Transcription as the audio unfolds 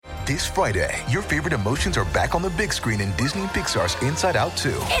This Friday, your favorite emotions are back on the big screen in Disney and Pixar's Inside Out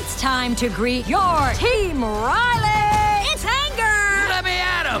 2. It's time to greet your Team Riley. It's anger. Let me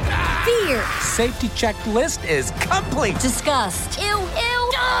at him. Fear. Safety checklist is complete. Disgust. Ew.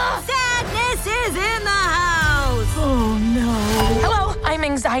 Sadness is in the house. Oh, no. Hello, I'm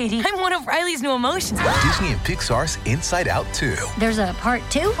anxiety. I'm one of Riley's new emotions. Disney and Pixar's Inside Out 2. There's a part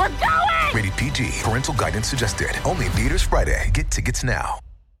 2? We're going! Rated PG. Parental guidance suggested. Only in theaters Friday. Get tickets now.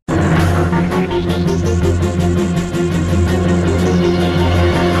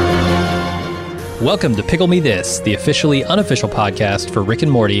 Welcome to Pickle Me This, the officially unofficial podcast for Rick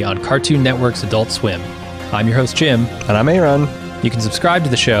and Morty on Cartoon Network's Adult Swim. I'm your host, Jim. And I'm Aaron. You can subscribe to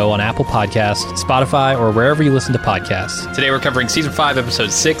the show on Apple Podcasts, Spotify, or wherever you listen to podcasts. Today we're covering Season 5,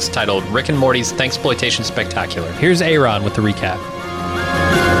 Episode 6, titled Rick and Morty's Thanksploitation Spectacular. Here's Aaron with the recap.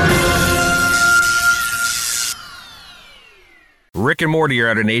 Rick and Morty are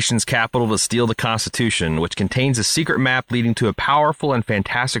at a nation's capital to steal the Constitution, which contains a secret map leading to a powerful and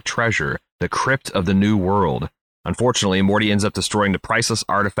fantastic treasure, the Crypt of the New World. Unfortunately, Morty ends up destroying the priceless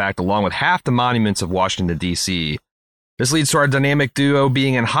artifact along with half the monuments of Washington, D.C. This leads to our dynamic duo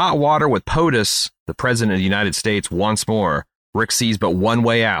being in hot water with POTUS, the President of the United States, once more. Rick sees but one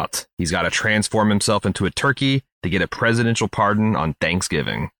way out. He's got to transform himself into a turkey to get a presidential pardon on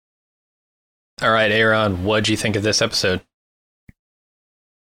Thanksgiving. All right, Aaron, what'd you think of this episode?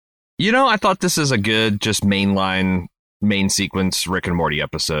 You know, I thought this is a good, just main sequence Rick and Morty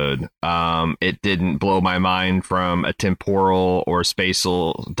episode. It didn't blow my mind from a temporal or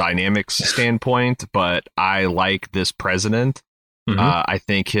spatial dynamics standpoint, but I like this president. Mm-hmm. I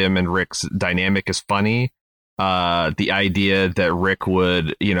think him and Rick's dynamic is funny. The idea that Rick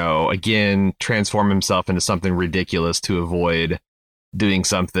would, again, transform himself into something ridiculous to avoid doing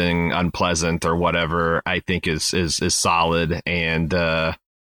something unpleasant or whatever, I think is solid. And,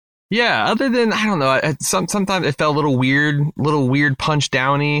 yeah, other than, I don't know, sometimes it felt a little weird punch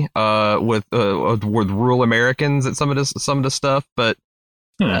downy with rural Americans at some of the stuff, but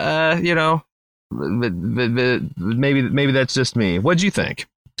maybe that's just me. What'd you think?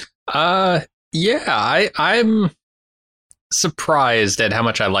 Yeah, I'm surprised at how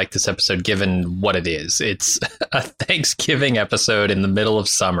much I like this episode given what it is. It's a Thanksgiving episode in the middle of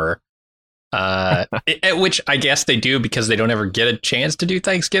summer. Which I guess they do because they don't ever get a chance to do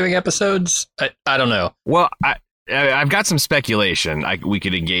Thanksgiving episodes. I don't know. Well, I've got some speculation we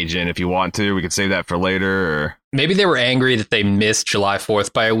could engage in if you want to. We could save that for later. Or maybe they were angry that they missed July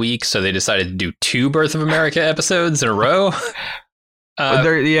 4th by a week, so they decided to do 2 Birth of America episodes in a row.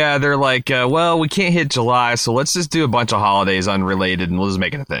 They're like, well, we can't hit July, so let's just do a bunch of holidays unrelated, and we'll just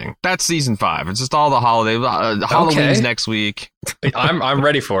make it a thing. That's season 5. It's just all the holidays. Halloween's next week. I'm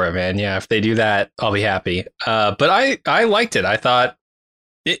ready for it, man. Yeah, if they do that, I'll be happy. But I liked it. I thought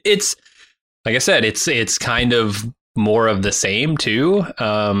it's like I said, it's kind of more of the same too.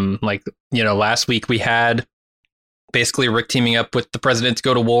 Last week we had basically Rick teaming up with the president to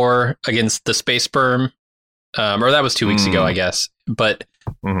go to war against the space sperm. Or that was 2 weeks ago, I guess. But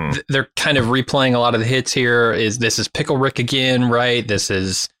they're kind of replaying a lot of the hits here. This is Pickle Rick again, right? This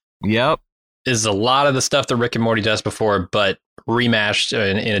is a lot of the stuff that Rick and Morty does before, but remashed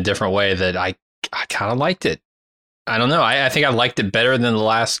in a different way that I kind of liked it. I don't know. I think I liked it better than the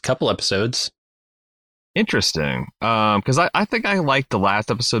last couple episodes. Interesting. Because I think I liked the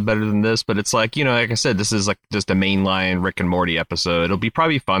last episode better than this, but it's like, like I said, this is like just a mainline Rick and Morty episode. It'll be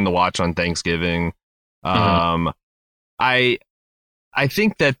probably fun to watch on Thanksgiving. I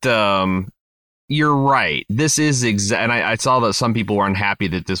think that you're right. This is and I saw that some people were unhappy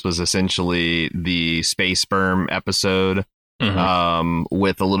that this was essentially the space sperm episode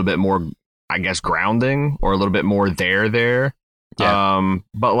with a little bit more, I guess, grounding or a little bit more there. Yeah.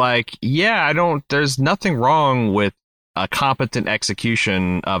 But there's nothing wrong with a competent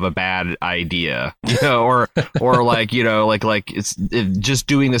execution of a bad idea, or it's just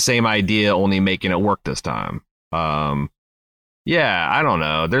doing the same idea, only making it work this time. I don't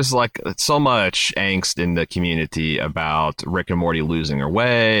know. There's like so much angst in the community about Rick and Morty losing their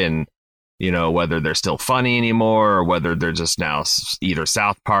way and, whether they're still funny anymore or whether they're just now either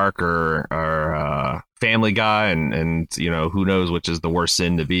South Park or Family Guy. And who knows which is the worst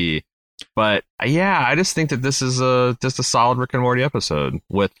sin to be. But I just think that this is just a solid Rick and Morty episode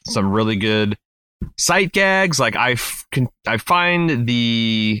with some really good sight gags. Like I find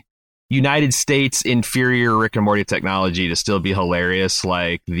the United States inferior Rick and Morty technology to still be hilarious.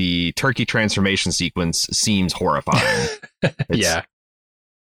 Like the turkey transformation sequence seems horrifying.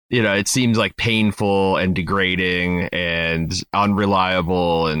 It seems like painful and degrading and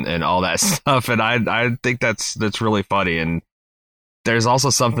unreliable and all that stuff. And I think that's really funny. And there's also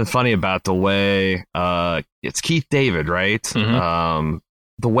something funny about the way it's Keith David, right? Mm-hmm.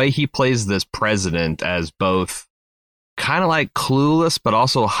 The way he plays this president as both kind of like clueless, but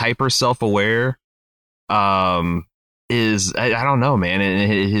also hyper self-aware, is I don't know, man.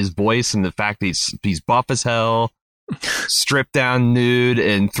 And his voice and the fact that he's buff as hell, stripped down nude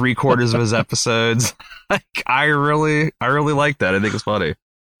in 3/4 of his episodes. Like, I really like that. I think it's funny.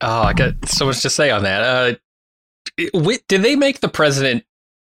 Oh, I got so much to say on that. Did they make the president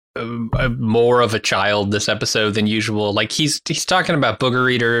more of a child this episode than usual? Like, he's talking about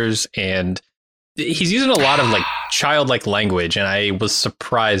booger eaters, and he's using a lot of like childlike language, and I was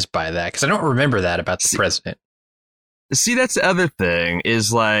surprised by that because I don't remember that about the president. See, that's the other thing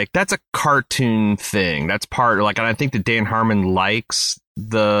is like that's a cartoon thing. That's part like, and I think that Dan Harmon likes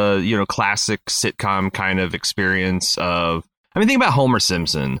the classic sitcom kind of experience of. I mean, think about Homer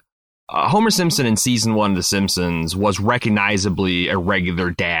Simpson. Homer Simpson in season 1 of The Simpsons was recognizably a regular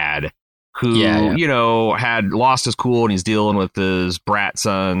dad who, had lost his cool and he's dealing with his brat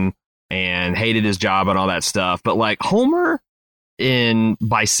son and hated his job and all that stuff. But like Homer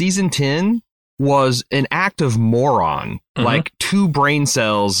by season 10 was an active moron, like 2 brain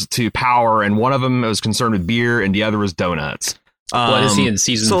cells to power. And one of them was concerned with beer and the other was donuts. What is he in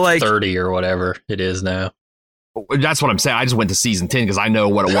season 30 or whatever it is now? That's what I'm saying. I just went to season 10 because I know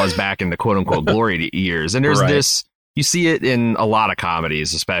what it was back in the quote unquote glory years. And there's this, you see it in a lot of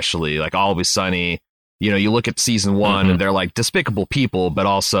comedies, especially like Always Sunny. You look at season 1 and they're like despicable people, but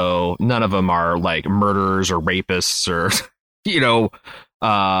also none of them are like murderers or rapists or,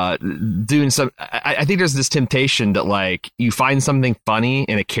 doing some. I think there's this temptation that like you find something funny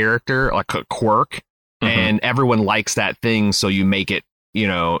in a character, like a quirk, and everyone likes that thing. So you make it,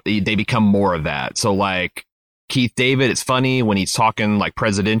 they become more of that. So like, Keith David, it's funny when he's talking like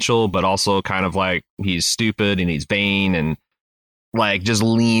presidential, but also kind of like he's stupid and he's vain and like just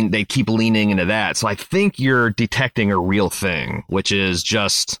they keep leaning into that. So I think you're detecting a real thing, which is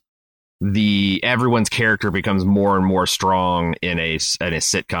just everyone's character becomes more and more strong in a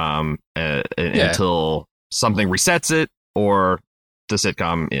sitcom until something resets it or the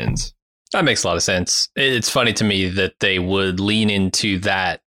sitcom ends. That makes a lot of sense. It's funny to me that they would lean into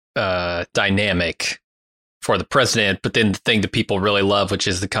that dynamic for the president, but then the thing that people really love, which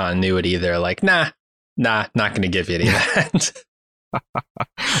is the continuity, they're like, nah, not going to give you any of that.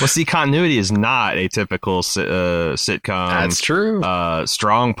 Well, see, continuity is not a typical sitcom. That's true.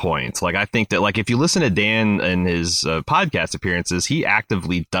 Strong point. Like, I think that, like, if you listen to Dan and his podcast appearances, he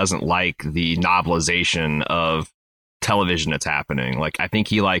actively doesn't like the novelization of television that's happening. Like, I think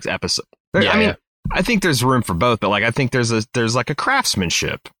he likes episode. I think there's room for both, but like I think there's like a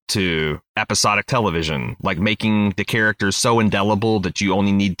craftsmanship to episodic television, like making the characters so indelible that you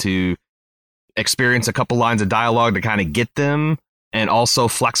only need to experience a couple lines of dialogue to kind of get them, and also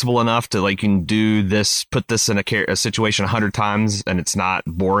flexible enough to like you can do this, put this in a situation 100 times and it's not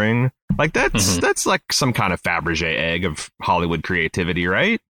boring. Like that's like some kind of Fabergé egg of Hollywood creativity,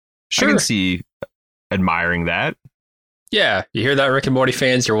 right? Sure. I can see admiring that. Yeah, you hear that, Rick and Morty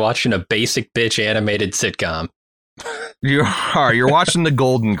fans? You're watching a basic bitch animated sitcom. You are. You're watching the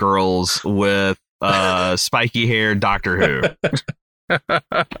Golden Girls with spiky hair Doctor Who.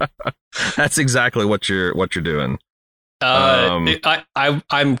 That's exactly what you're doing.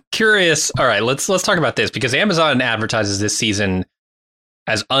 I'm curious. All right, let's talk about this because Amazon advertises this season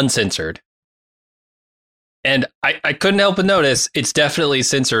as uncensored, and I couldn't help but notice it's definitely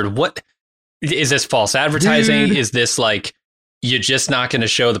censored. What? Is this false advertising? Dude. Is this like you're just not going to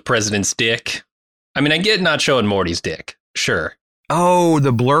show the president's dick? I mean, I get not showing Morty's dick. Sure. Oh,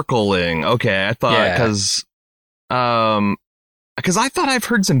 the blurkling. Okay, I thought because I thought I've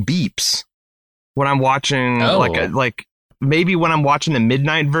heard some beeps when I'm watching like maybe when I'm watching the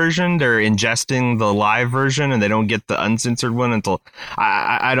midnight version, they're ingesting the live version and they don't get the uncensored one until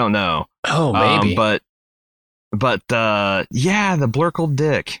I don't know. Oh, maybe. But the blurkled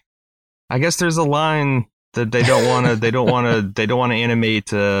dick. I guess there's a line that they don't want to animate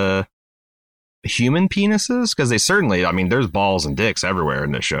human penises because they certainly, I mean, there's balls and dicks everywhere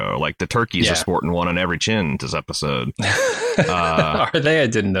in the show. Like the turkeys are sporting one on every chin this episode. Are they? I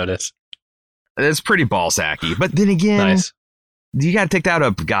didn't notice. It's pretty ball sacky, but then again, you got to take that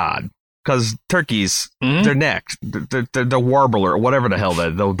up with God because turkeys, their neck, the warbler, whatever the hell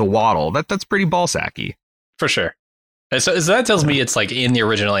the waddle, that's pretty ball sacky for sure. So that tells me it's like in the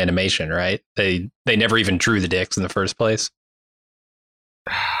original animation, right? They never even drew the dicks in the first place.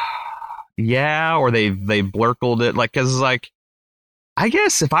 Yeah, or they blurkled it, like because like I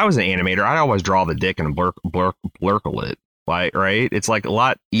guess if I was an animator, I'd always draw the dick and blurkle it. Like, right? It's like a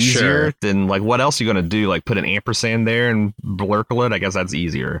lot easier than like what else are you going to do? Like put an ampersand there and blurkle it? I guess that's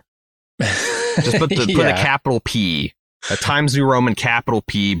easier. Just put a capital P, a Times New Roman capital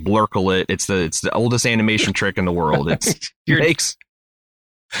P, blurkle it. It's the oldest animation trick in the world. It makes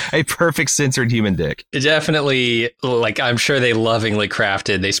a perfect censored human dick. Definitely, like, I'm sure they lovingly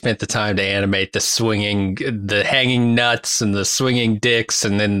crafted. They spent the time to animate the hanging nuts and the swinging dicks,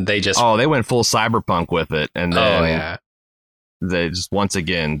 and then they just... Oh, they went full cyberpunk with it. And then they just, once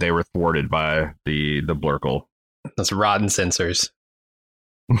again, they were thwarted by the blurkle. Those rotten censors.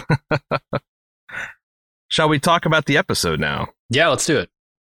 Shall we talk about the episode now? Yeah, let's do it.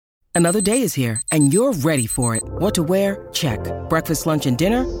 Another day is here, and you're ready for it. What to wear? Check. Breakfast, lunch, and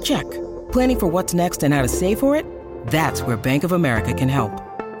dinner? Check. Planning for what's next and how to save for it? That's where Bank of America can help.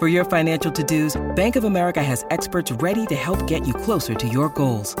 For your financial to-dos, Bank of America has experts ready to help get you closer to your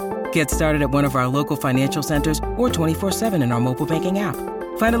goals. Get started at one of our local financial centers or 24/7 in our mobile banking app.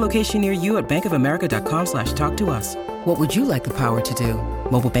 Find a location near you at bankofamerica.com/talktous. What would you like the power to do?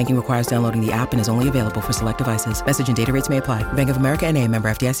 Mobile banking requires downloading the app and is only available for select devices. Message and data rates may apply. Bank of America NA, member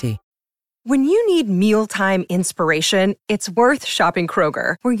FDIC. When you need mealtime inspiration, it's worth shopping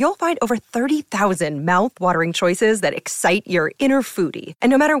Kroger, where you'll find over 30,000 mouth-watering choices that excite your inner foodie. And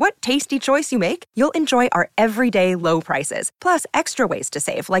no matter what tasty choice you make, you'll enjoy our everyday low prices, plus extra ways to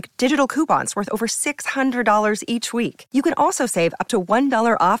save, like digital coupons worth over $600 each week. You can also save up to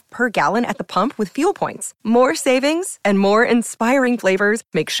 $1 off per gallon at the pump with fuel points. More savings and more inspiring flavors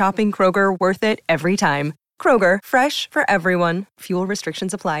make shopping Kroger worth it every time. Kroger, fresh for everyone. Fuel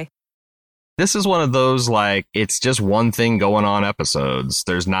restrictions apply. This is one of those, like, it's just one thing going on episodes.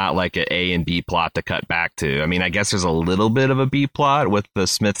 There's not like an A and B plot to cut back to. I mean, I guess there's a little bit of a B plot with the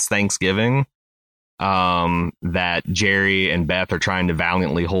Smith's Thanksgiving that Jerry and Beth are trying to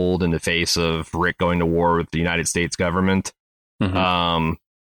valiantly hold in the face of Rick going to war with the United States government. Mm-hmm.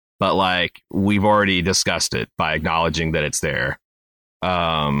 But like, we've already discussed it by acknowledging that it's there.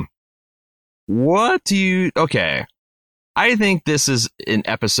 Okay. I think this is an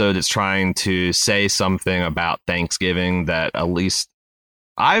episode that's trying to say something about Thanksgiving that at least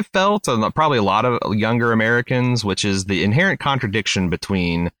I've felt, and probably a lot of younger Americans, which is the inherent contradiction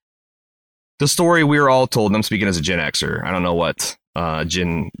between the story we were all told. And I'm speaking as a Gen Xer. I don't know what the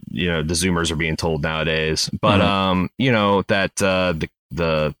Zoomers are being told nowadays, but that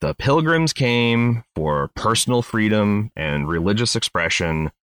the Pilgrims came for personal freedom and religious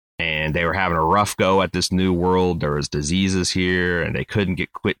expression. And they were having a rough go at this new world. There was diseases here, and they couldn't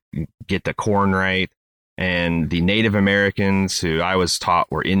get the corn right. And the Native Americans, who I was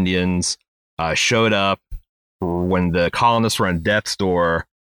taught were Indians, showed up when the colonists were on death's door,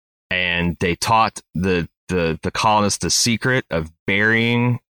 and they taught the colonists the secret of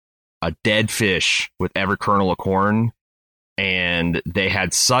burying a dead fish with every kernel of corn. And they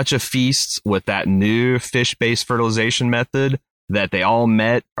had such a feast with that new fish-based fertilization method that they all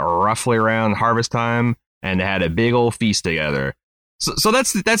met roughly around harvest time and had a big old feast together. So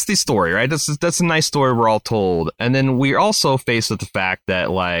that's the story, right? That's a nice story we're all told. And then we're also faced with the fact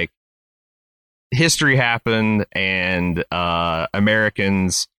that, like, history happened and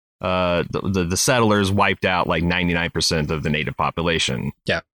Americans, the settlers wiped out like 99% of the native population.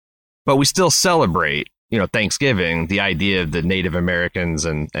 Yeah. But we still celebrate, Thanksgiving, the idea of the Native Americans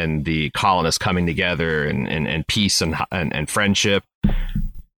and the colonists coming together and peace and friendship.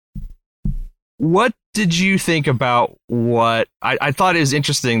 What did you think about what I thought it was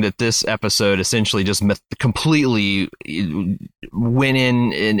interesting that this episode essentially just completely went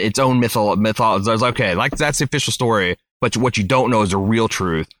in its own mythology. I was like, okay, like, that's the official story, but what you don't know is the real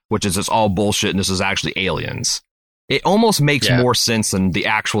truth, which is it's all bullshit and this is actually aliens. It almost makes more sense than the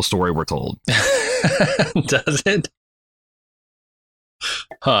actual story we're told. Does it?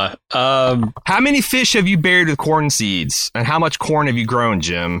 Huh. How many fish have you buried with corn seeds? And how much corn have you grown,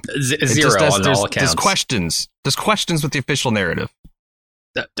 Jim? Zero on all accounts. There's questions. There's questions with the official narrative.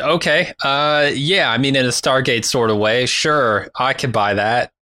 Okay. Yeah, I mean, in a Stargate sort of way, sure, I could buy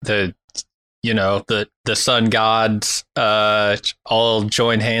that. The sun gods all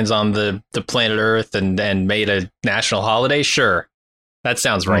joined hands on the planet Earth and made a national holiday. Sure, that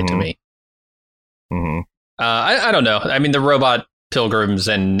sounds right to me. Mm-hmm. I don't know. I mean, the robot pilgrims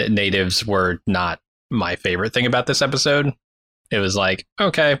and natives were not my favorite thing about this episode. It was like,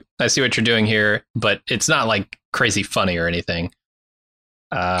 okay, I see what you're doing here, but it's not like crazy funny or anything.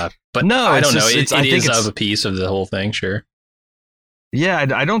 But no, I don't know. It is of a piece of the whole thing, sure. Yeah,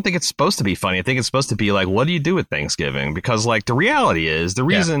 I don't think it's supposed to be funny. I think it's supposed to be like, what do you do with Thanksgiving? Because, like, the reality is, the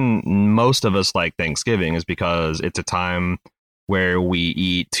reason most of us like Thanksgiving is because it's a time where we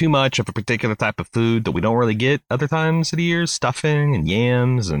eat too much of a particular type of food that we don't really get other times of the year, stuffing and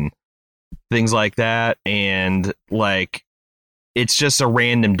yams and things like that. And like, it's just a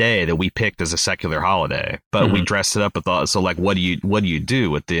random day that we picked as a secular holiday, but we dressed it up with all. So like, what do you do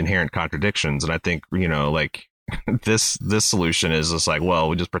with the inherent contradictions? And I think, you know, like this solution is just like, well,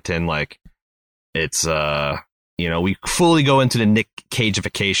 we just pretend like it's, you know, we fully go into the Nick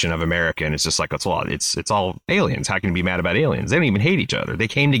Cageification of America, and it's just like, it's all aliens. How can you be mad about aliens? They don't even hate each other. They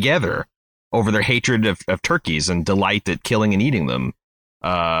came together over their hatred of turkeys and delight at killing and eating them.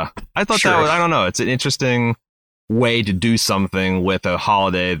 I thought that was, I don't know, it's an interesting way to do something with a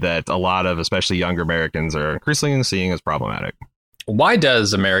holiday that a lot of, especially younger Americans, are increasingly seeing as problematic. Why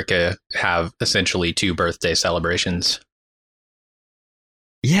does America have essentially 2 birthday celebrations?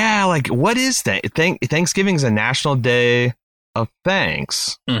 Yeah, like, what is that? Thanksgiving's a national day of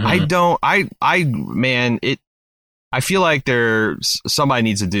thanks. I feel like somebody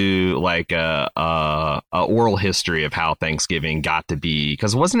needs to do like a oral history of how Thanksgiving got to be,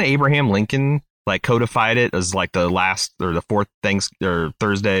 because wasn't it Abraham Lincoln like codified it as like the last or the fourth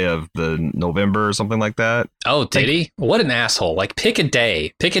Thursday of the November or something like that? Oh, did he? What an asshole! Like, pick a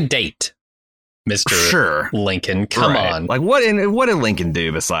day, pick a date, Mr. Lincoln. Come on. Like, what did Lincoln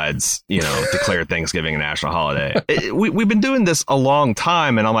do besides, you know, declare Thanksgiving a national holiday? We've been doing this a long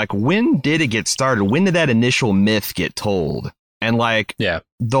time, and I'm like, when did it get started? When did that initial myth get told? And like,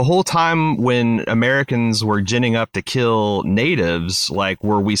 the whole time when Americans were ginning up to kill natives, like,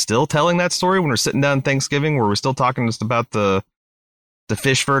 were we still telling that story when we're sitting down Thanksgiving? Were we still talking just about the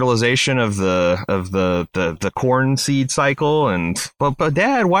fish fertilization of the corn seed cycle? And but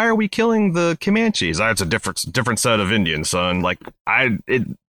Dad, why are we killing the Comanches? It's a different set of Indians, son. Like,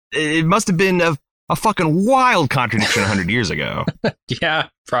 it must have been a fucking wild contradiction 100 years ago. Yeah,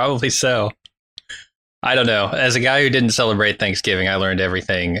 probably so. I don't know. As a guy who didn't celebrate Thanksgiving, I learned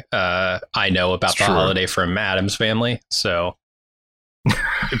everything I know about the holiday from Adam's family. So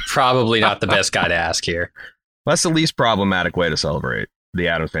probably not the best guy to ask here. That's the least problematic way to celebrate the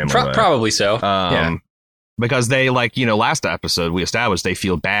Addams Family way. Probably so. Because they, like, you know, last episode we established they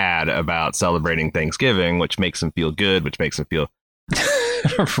feel bad about celebrating Thanksgiving, which makes them feel good, which makes them feel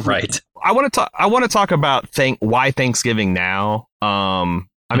right. I want to talk about why Thanksgiving now. I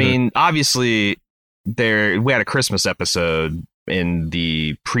mean, obviously we had a Christmas episode in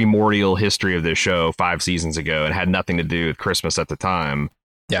the primordial history of this show 5 seasons ago. It had nothing to do with Christmas at the time.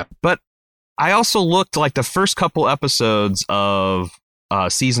 Yeah. But I also looked, like, the first couple episodes of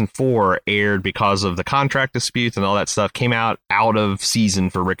season 4 aired because of the contract disputes and all that stuff, came out of season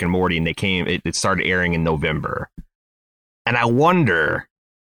for Rick and Morty, and it started airing in November. And I wonder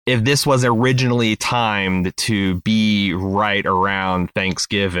if this was originally timed to be right around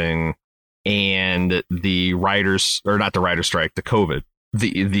Thanksgiving and the writers, or not the writer's strike, the COVID,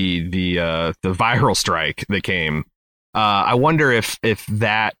 the viral strike that came. I wonder if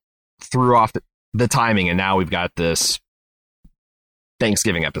that threw off the timing, and now we've got this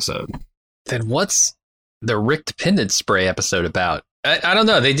Thanksgiving episode. Then what's the Rick Dependence Spray episode about? I don't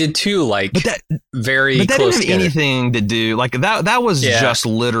know. They did 2 like very but that close didn't have anything to do, like, that was just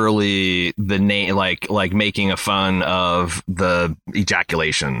literally the name, like making a fun of the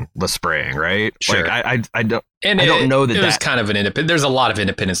ejaculation, the spraying, right? Sure. Like, I don't know that it was kind of an independent. There's a lot of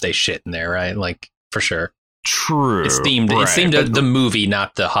Independence Day shit in there, right? Like, for sure. True. It's themed. Right. It's themed the movie,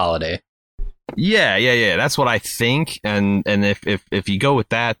 not the holiday. Yeah. That's what I think. And if you go with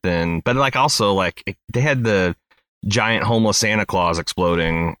that, then, but like, also, like, they had the giant homeless Santa Claus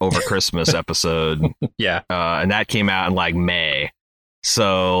exploding over Christmas episode. Yeah. And that came out in like May.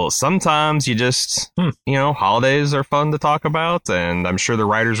 So sometimes you just, you know, holidays are fun to talk about. And I'm sure the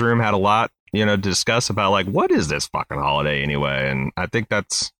writer's room had a lot, you know, to discuss about, like, what is this fucking holiday anyway? And I think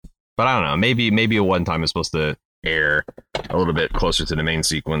that's, but I don't know, maybe a one time is supposed to air a little bit closer to the main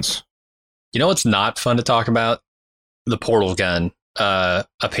sequence. You know what's not fun to talk about? The portal gun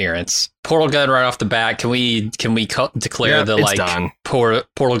appearance. Portal gun right off the bat. Can we declare the like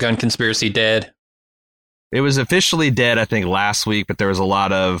portal gun conspiracy dead? It was officially dead, I think, last week, but there was a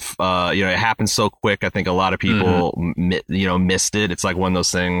lot of you know, it happened so quick. I think a lot of people missed it. It's like one of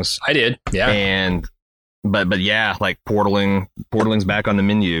those things. I did, yeah. And but yeah, like portaling's back on the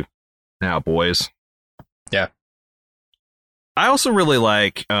menu now, boys. Yeah. I also really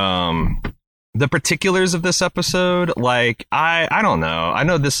like the particulars of this episode. Like, I don't know. I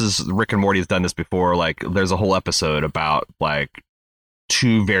know this is Rick and Morty has done this before. Like, there's a whole episode about like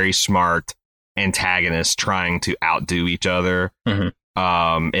 2 very smart antagonists trying to outdo each other in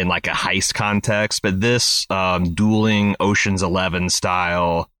like a heist context. But this dueling Ocean's 11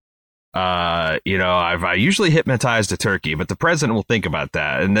 style I usually hypnotized a turkey, but the president will think about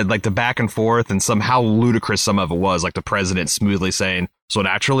that. And then like the back and forth and somehow ludicrous some of it was, like the president smoothly saying, so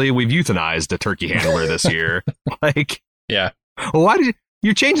naturally we've euthanized a turkey handler this year. Like, yeah. Well,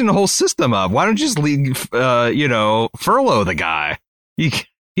 you're changing the whole system up. Why don't you just leave, furlough the guy? You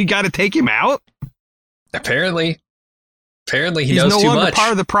got to take him out. Apparently he He's knows no too longer much.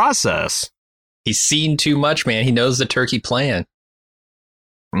 part of the process. He's seen too much, man. He knows the turkey plan.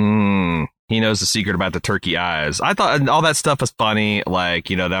 He knows the secret about the turkey eyes. I thought all that stuff was funny. Like,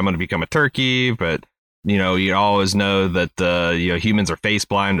 that I'm going to become a turkey, but you always know that humans are face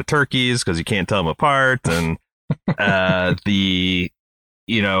blind to turkeys because you can't tell them apart. And and they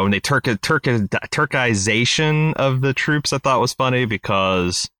Turkization of the troops I thought was funny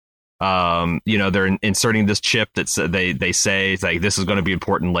because they're inserting this chip that they say it's like this is going to be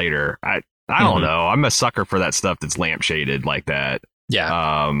important later. I don't know. I'm a sucker for that stuff that's lampshaded like that.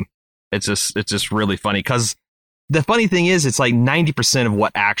 Yeah. It's just really funny because the funny thing is it's like 90% of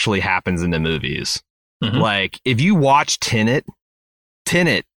what actually happens in the movies. Mm-hmm. Like if you watch Tenet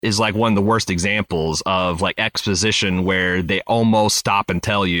is like one of the worst examples of like exposition where they almost stop and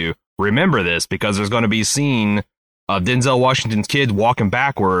tell you, remember this because there's going to be a scene of Denzel Washington's kid walking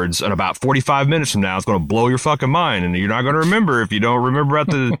backwards and about 45 minutes from now it's going to blow your fucking mind and you're not going to remember if you don't remember about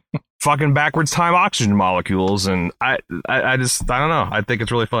the fucking backwards time oxygen molecules. And I don't know. I think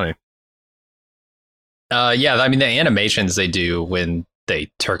it's really funny. Yeah, I mean the animations they do when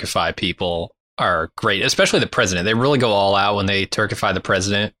they Turkify people are great, especially the president. They really go all out when they Turkify the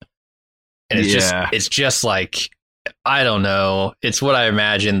president. And it's just like, I don't know. It's what I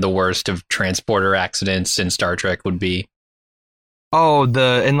imagine the worst of transporter accidents in Star Trek would be. Oh,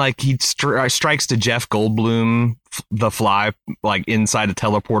 he strikes to Jeff Goldblum, the Fly, like inside a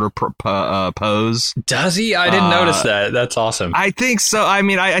teleporter pose. Does he? I didn't notice that. That's awesome. I think so. I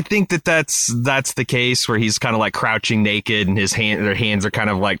mean, I think that's the case where he's kind of like crouching naked and their hands are kind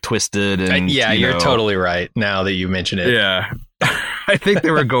of like twisted. And you're totally right now that you mention it. Yeah, I think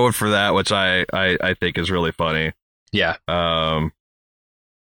they were going for that, which I think is really funny. Yeah.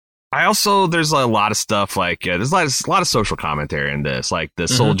 I also, there's a lot of stuff like there's a lot of social commentary in this, like the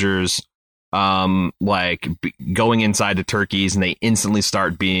soldiers, going inside the turkeys and they instantly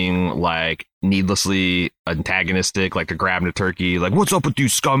start being like needlessly antagonistic, like they're grabbing a turkey, like, what's up with you,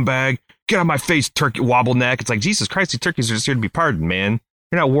 scumbag? Get out of my face, turkey wobble neck. It's like, Jesus Christ, these turkeys are just here to be pardoned, man.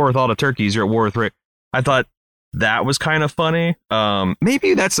 You're not at war with all the turkeys. You're at war with Rick. I thought that was kind of funny.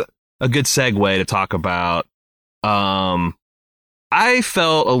 Maybe that's a good segue to talk about. I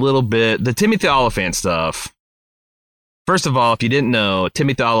felt a little bit the Timothy Olyphant stuff. First of all, if you didn't know,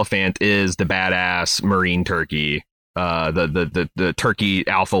 Timothy Olyphant is the badass Marine turkey, the turkey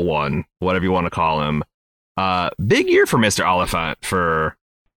Alpha One, whatever you want to call him. Big year for Mr. Olyphant for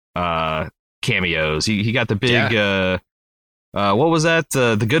cameos. He got the big what was that?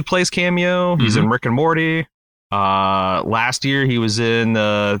 The Good Place cameo. He's in Rick and Morty. Last year he was in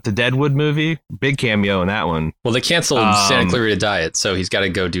the Deadwood movie. Big cameo in that one. Well, they canceled Santa Clarita Diet, so he's got to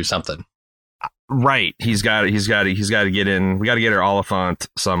go do something. Right. He's got to get in. We got to get our Oliphant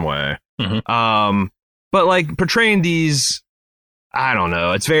some way. Mm-hmm. But like portraying these, I don't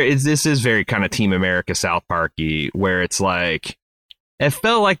know. This is very kind of Team America South Parky, where it's like it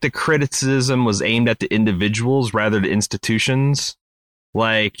felt like the criticism was aimed at the individuals rather than institutions.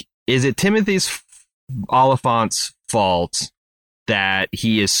 Like, is it Timothy's Oliphant's fault that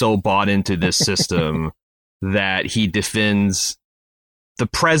he is so bought into this system that he defends the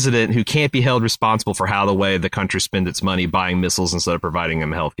president who can't be held responsible for how the way the country spends its money buying missiles instead of providing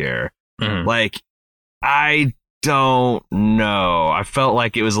them health care? Like, I don't know. I felt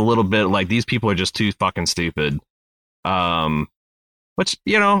like it was a little bit like these people are just too fucking stupid. Which,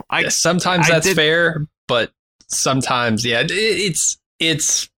 sometimes that's fair, but sometimes,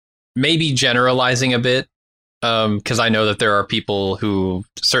 it's maybe generalizing a bit, because I know that there are people who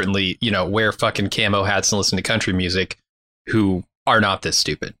certainly, wear fucking camo hats and listen to country music who are not this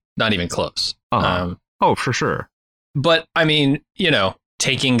stupid. Not even close. Oh, for sure. But, I mean,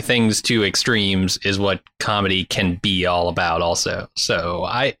 taking things to extremes is what comedy can be all about also. So,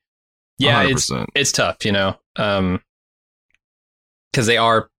 100%. It's tough, because they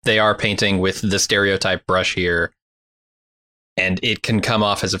are painting with the stereotype brush here. And it can come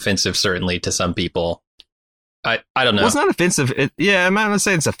off as offensive, certainly, to some people. I don't know. Well, it's not offensive. I'm not going to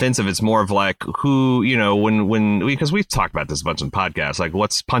say it's offensive. It's more of like who, because we've talked about this a bunch in podcasts, like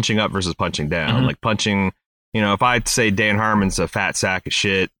what's punching up versus punching down. Like punching, if I say Dan Harmon's a fat sack of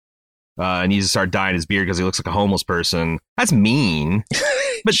shit, and he needs to start dyeing his beard because he looks like a homeless person. That's mean.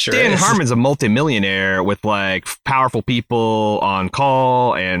 But Sure Dan is. Harmon's a multimillionaire with like powerful people on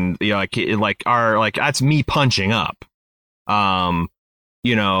call, and you know, like that's me punching up.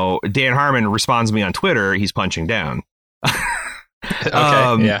 You know, Dan Harmon responds to me on Twitter. He's punching down.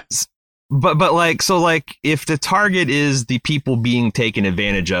 Okay. Yeah. But like, so like, if the target is the people being taken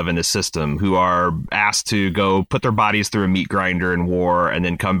advantage of in the system, who are asked to go put their bodies through a meat grinder in war and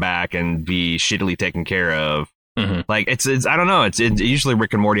then come back and be shittily taken care of, like it's I don't know. It's usually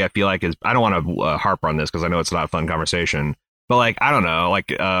Rick and Morty. I feel like is I don't want to harp on this because I know it's not a fun conversation, but like I don't know.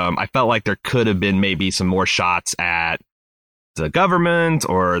 Like I felt like there could have been maybe some more shots at the government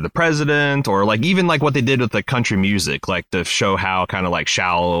or the president, or like even like what they did with the country music, like to show how kind of like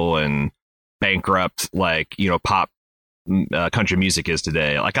shallow and bankrupt, like, you know, pop country music is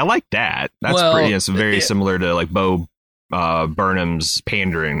today. Like I like that. That's pretty. It's very similar to like Bo Burnham's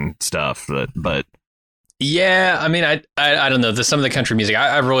pandering stuff. But yeah, I mean, I don't know. Some of the country music,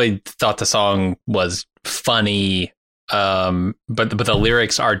 I really thought the song was funny. But the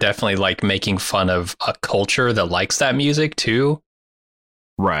lyrics are definitely like making fun of a culture that likes that music too.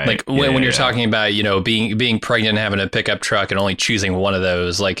 Right. Like when you're talking about, you know, being pregnant and having a pickup truck and only choosing one of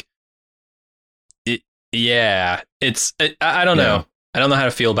those, like, I don't know. I don't know how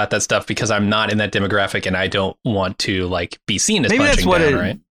to feel about that stuff because I'm not in that demographic and I don't want to like be seen as punching down,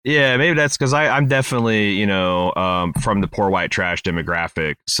 right? Yeah, maybe that's because I'm definitely, you know, from the poor white trash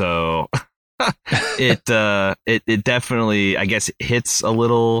demographic. So it definitely, I guess, hits a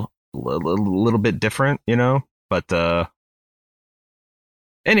little bit different, you know. But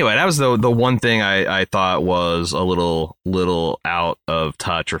anyway, that was the one thing I thought was a little out of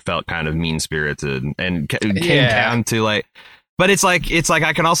touch or felt kind of mean spirited, and came down to like. But it's like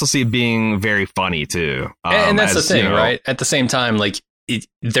I can also see it being very funny too. And that's the thing, you know, right? At the same time, like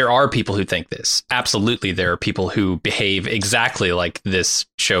there are people who think this. Absolutely, there are people who behave exactly like this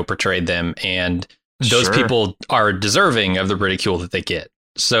show portrayed them, and those people are deserving of the ridicule that they get.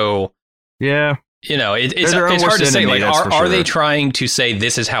 So yeah, you know, it's hard to say. Like, are they trying to say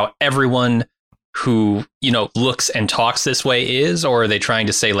this is how everyone who, you know, looks and talks this way is, or are they trying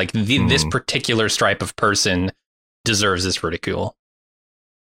to say like this particular stripe of person deserves this ridicule?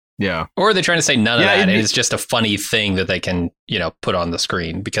 Yeah. Or are they trying to say none of that, and it's just a funny thing that they can, you know, put on the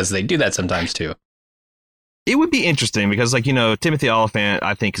screen, because they do that sometimes too. It would be interesting because, like, you know, Timothy Olyphant,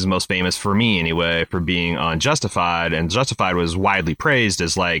 I think, is most famous, for me anyway, for being on Justified, and Justified was widely praised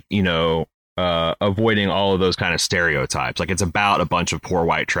as, like, you know, avoiding all of those kind of stereotypes. Like, it's about a bunch of poor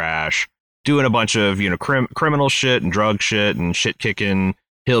white trash doing a bunch of, you know, criminal shit and drug shit and shit kicking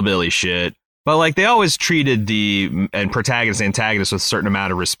hillbilly shit. But like they always treated the protagonist and antagonist with a certain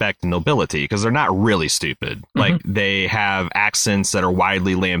amount of respect and nobility, because they're not really stupid. Like they have accents that are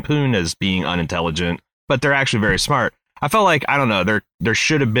widely lampooned as being unintelligent, but they're actually very smart. I felt like, I don't know, there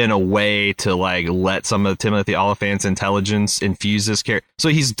should have been a way to like let some of Timothy Olyphant's intelligence infuse this character. So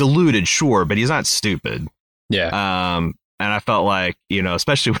he's deluded, sure, but he's not stupid. Yeah. And I felt like, you know,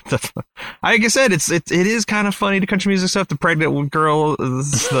 especially with like I said, it is kind of funny, the country music stuff, the pregnant girl,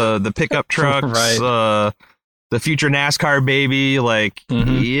 the pickup trucks, right. The future NASCAR baby, like,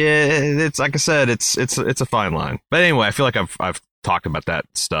 yeah, it's like I said, it's a fine line. But anyway, I feel like I've talked about that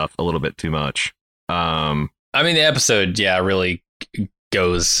stuff a little bit too much. I mean, the episode, really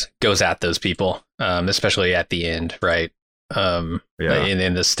goes at those people, especially at the end, right? In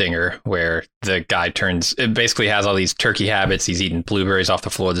the stinger, where the guy basically has all these turkey habits. He's eating blueberries off the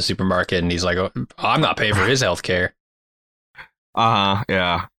floor of the supermarket, and he's like, oh, I'm not paying for his health care.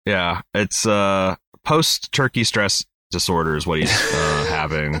 Yeah. It's post turkey stress disorder is what he's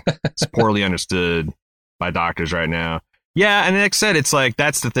having. It's poorly understood by doctors right now. Yeah, and like I said, it's like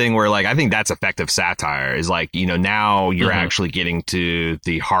that's the thing where, like, I think that's effective satire, is like, you know, now you're actually getting to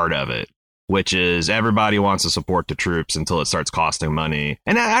the heart of it, which is everybody wants to support the troops until it starts costing money.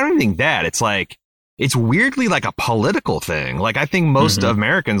 And I don't even think that. It's like, it's weirdly like a political thing. Like, I think most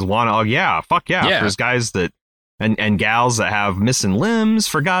Americans want to, fuck yeah. There's guys that, and gals that have missing limbs,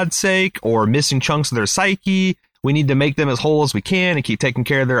 for God's sake, or missing chunks of their psyche. We need to make them as whole as we can and keep taking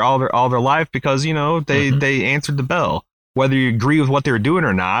care of all their life, because, you know, they answered the bell. Whether you agree with what they were doing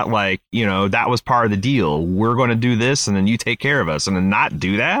or not, like, you know, that was part of the deal. We're going to do this, and then you take care of us, and then not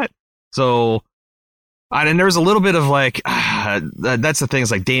do that. So, and there was a little bit of like, that's the thing, is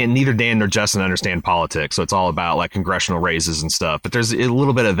like neither Dan nor Justin understand politics. So it's all about like congressional races and stuff. But there's a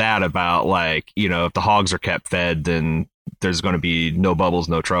little bit of that about, like, you know, if the hogs are kept fed, then there's going to be no bubbles,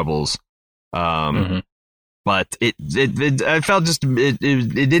 no troubles. But I felt just,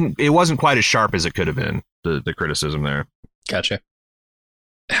 it wasn't quite as sharp as it could have been, the criticism there. Gotcha.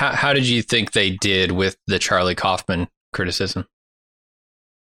 How did you think they did with the Charlie Kaufman criticism?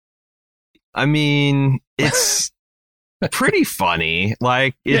 I mean, it's pretty funny.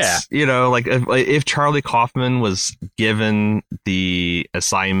 Like, it's, you know, like if Charlie Kaufman was given the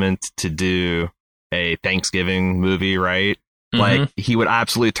assignment to do a Thanksgiving movie, right? Like, he would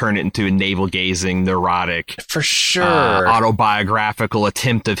absolutely turn it into a navel-gazing, neurotic, for sure, autobiographical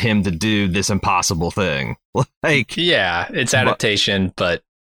attempt of him to do this impossible thing. Like, yeah, it's adaptation, but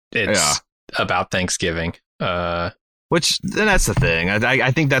it's about Thanksgiving. Which, then that's the thing.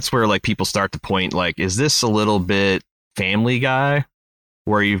 I think that's where, like, people start to point, like, is this a little bit Family Guy,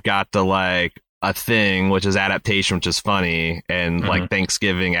 where you've got the, like, a thing, which is adaptation, which is funny, and like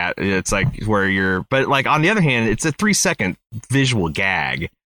Thanksgiving, it's like where you're, but like on the other hand, it's a 3-second visual gag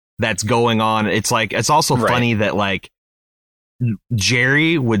that's going on. It's like, it's also funny that like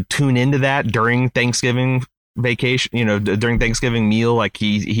Jerry would tune into that during Thanksgiving vacation, you know, during Thanksgiving meal. Like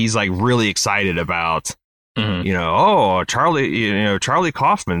he's like really excited about, you know, oh, Charlie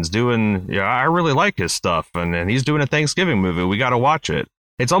Kaufman's doing, I really like his stuff. And he's doing a Thanksgiving movie. We got to watch it.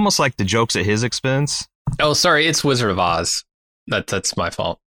 It's almost like the joke's at his expense. Oh, sorry, it's Wizard of Oz. That's my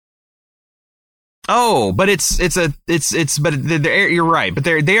fault. Oh, but you're right. But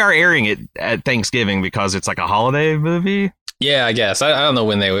they are airing it at Thanksgiving because it's like a holiday movie. Yeah, I guess. I don't know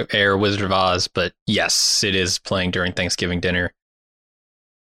when they air Wizard of Oz, but yes, it is playing during Thanksgiving dinner.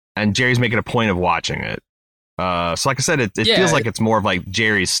 And Jerry's making a point of watching it. So like I said, it feels like it's more of like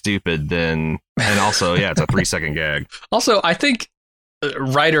Jerry's stupid than, and also, it's a 3-second gag. Also, I think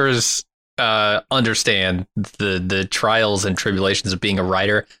writers understand the trials and tribulations of being a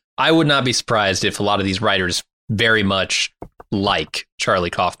writer. I would not be surprised if a lot of these writers very much like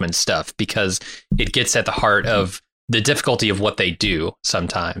Charlie Kaufman's stuff, because it gets at the heart of the difficulty of what they do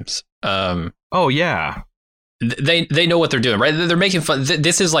sometimes. They know what they're doing, right? They're making fun.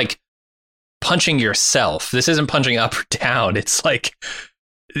 This is like punching yourself. This isn't punching up or down. It's like,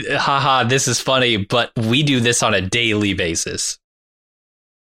 haha, this is funny, but we do this on a daily basis.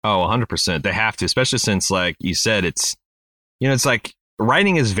 Oh, 100%. They have to, especially since, like you said, it's, you know, it's like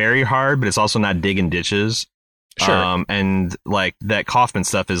writing is very hard, but it's also not digging ditches. Sure. And like that Kaufman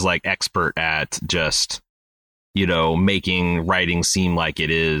stuff is like expert at just, you know, making writing seem like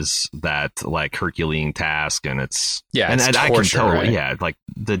it is that like Herculean task. And it's, and I can tell, right? Like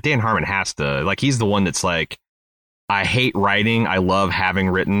the Dan Harmon has to, like, he's the one that's like, I hate writing. I love having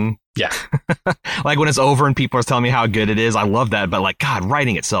written. Yeah. Like when it's over and people are telling me how good it is, I love that. But like, God,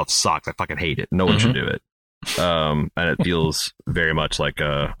 writing itself sucks. I fucking hate it. No one should do it. And it feels very much like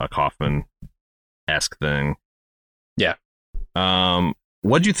a Kaufman-esque thing. Yeah.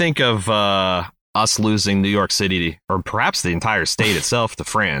 What'd you think of us losing New York City, or perhaps the entire state itself, to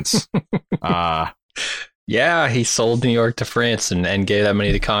France? Yeah, he sold New York to France and gave that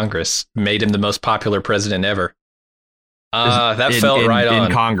money to Congress. Made him the most popular president ever. That felt right on.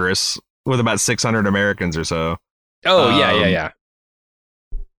 In Congress, with about 600 Americans or so. Oh, yeah.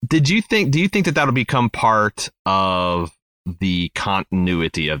 Do you think that that'll become part of the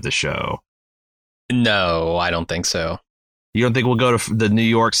continuity of the show? No, I don't think so. You don't think we'll go to the New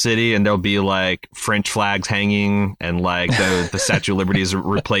York City and there'll be like French flags hanging and like the Statue of Liberty is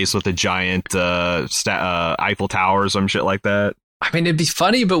replaced with a giant Eiffel Tower or some shit like that? I mean, it'd be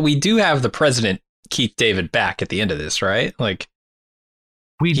funny, but we do have the president Keith David back at the end of this, right? Like,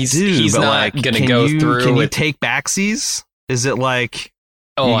 he's not like, going to go through. Can you take backsies? Is it like,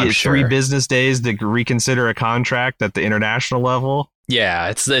 you get 3 business days to reconsider a contract at the international level? Yeah,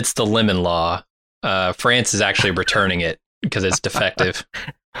 it's the Lemon Law. France is actually returning it because it's defective.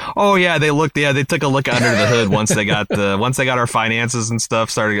 Oh yeah, they took a look under the hood once they got our finances and stuff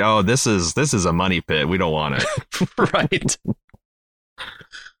started. Oh, this is a money pit. We don't want it. Right.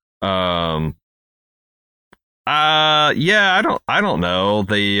 I don't know.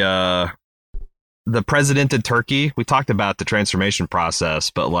 The president in Turkey, we talked about the transformation process,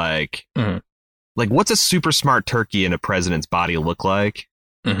 but like what's a super smart turkey in a president's body look like?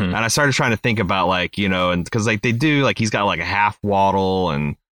 And I started trying to think about, like, you know, and because like they do, like, he's got like a half waddle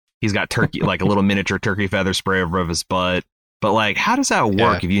and he's got turkey, like a little miniature turkey feather spray over his butt. But like, how does that work?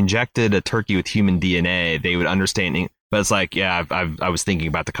 Yeah. If you injected a turkey with human DNA, they would understand. But it's like, I was thinking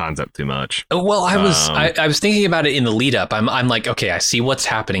about the concept too much. Well, I was thinking about it in the lead up. I'm like, okay, I see what's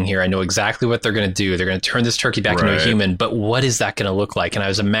happening here. I know exactly what they're going to do. They're going to turn this turkey back into a human. But what is that going to look like? And I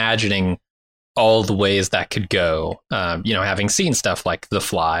was imagining all the ways that could go, you know, having seen stuff like The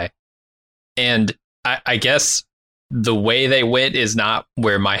Fly. And I guess the way they went is not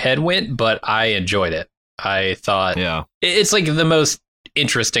where my head went, but I enjoyed it. I thought it's like the most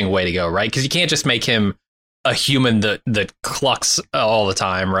interesting way to go, right? Because you can't just make him a human that clucks all the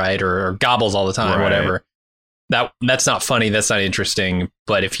time, right, or gobbles all the time, Right. whatever. That's not funny. That's not interesting.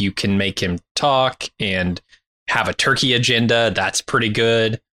 But if you can make him talk and have a turkey agenda, that's pretty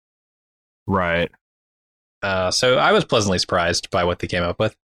good. Right. So I was pleasantly surprised by what they came up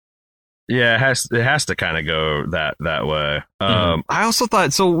with. Yeah, it has to kind of go that way. I also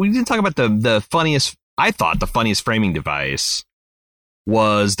thought, so we didn't talk about the funniest. I thought the funniest framing device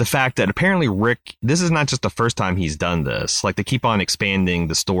was the fact that apparently Rick, this is not just the first time he's done this. Like, they keep on expanding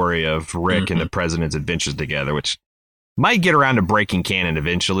the story of Rick and the president's adventures together, which might get around to breaking canon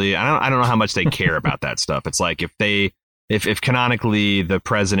eventually. I don't know how much they care about that stuff. It's like if canonically the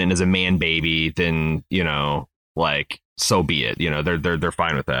president is a man baby, then, you know, like, so be it. You know, they're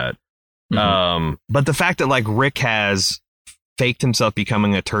fine with that. But the fact that, like, Rick has faked himself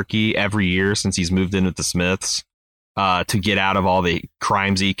becoming a turkey every year since he's moved in with the Smiths to get out of all the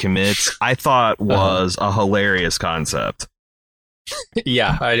crimes he commits, I thought was a hilarious concept.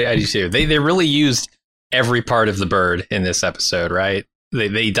 Yeah, I do too. They really used every part of the bird in this episode, right?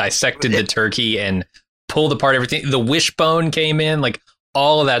 They dissected the turkey and pulled apart everything. The wishbone came in, like,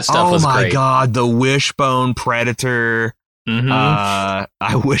 all of that stuff was great. Oh my God, the wishbone predator. I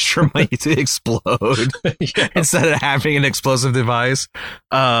wish for money to explode instead of having an explosive device.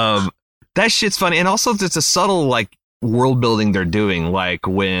 That shit's funny. And also, it's a subtle, like, world building they're doing, like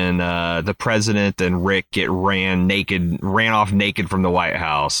when the president and Rick ran off naked from the White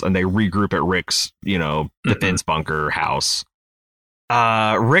House, and they regroup at Rick's, you know, defense bunker house.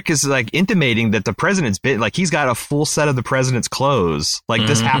 Rick is, like, intimating that the president's been, like, he's got a full set of the president's clothes. Like,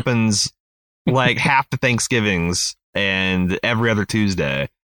 this happens like half the Thanksgivings and every other Tuesday.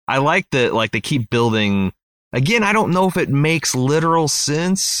 I like that, like, they keep building. Again, I don't know if it makes literal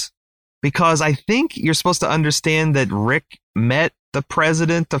sense, because I think you're supposed to understand that Rick met the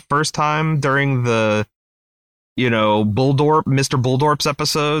president the first time during the, you know, Mr. Bulldorp's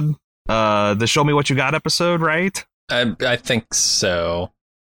episode, the Show Me What You Got episode, right? I think so.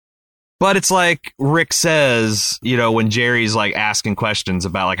 But it's like Rick says, you know, when Jerry's, like, asking questions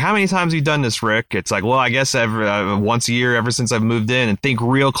about, like, how many times have you done this, Rick? It's like, well, I guess once a year ever since I've moved in, and think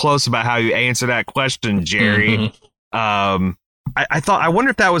real close about how you answer that question, Jerry. I wonder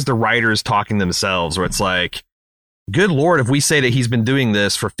if that was the writers talking themselves, where it's like, good Lord, if we say that he's been doing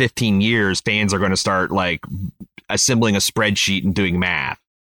this for 15 years, fans are going to start, like, assembling a spreadsheet and doing math.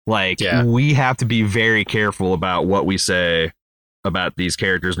 Like, we have to be very careful about what we say about these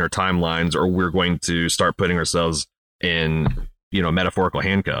characters and their timelines, or we're going to start putting ourselves in, you know, metaphorical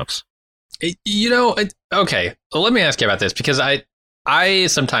handcuffs. You know, okay, well, let me ask you about this, because I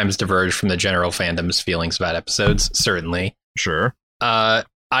sometimes diverge from the general fandom's feelings about episodes, certainly. Sure. I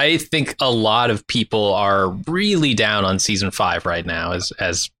think a lot of people are really down on season 5 right now,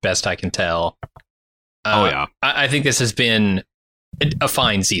 as best I can tell. I think this has been a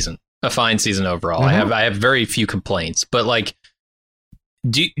fine season overall. I have very few complaints, but, like,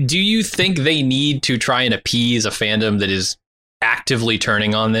 do you think they need to try and appease a fandom that is actively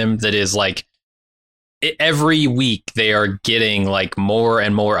turning on them, that is, like, every week they are getting, like, more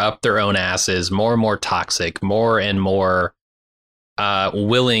and more up their own asses, more and more toxic, more and more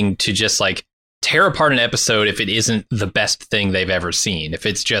willing to just, like, tear apart an episode if it isn't the best thing they've ever seen, if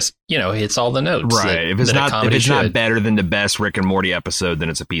it's just, you know, hits all the notes, right? If it's not better than the best Rick and Morty episode, then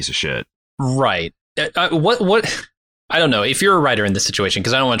it's a piece of shit, right? What I don't know if you're a writer in this situation,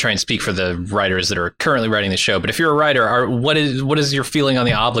 because I don't want to try and speak for the writers that are currently writing the show, but if you're a writer, what is your feeling on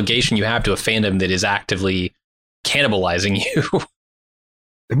the obligation you have to a fandom that is actively cannibalizing you?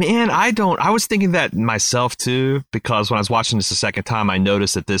 Man, I was thinking that myself too, because when I was watching this the second time, I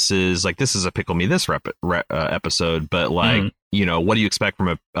noticed that this is a Pickle Me This episode, but, like, you know, what do you expect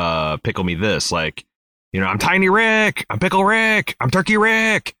from a Pickle Me This? Like, you know, I'm Tiny Rick, I'm Pickle Rick, I'm Turkey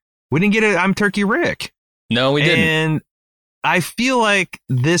Rick. We didn't get it. I'm Turkey Rick. No, we didn't. And I feel like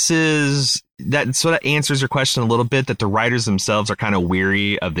that sort of answers your question a little bit, that the writers themselves are kind of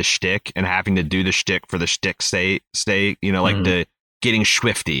weary of the shtick and having to do the shtick for the shtick's sake, you know, like the getting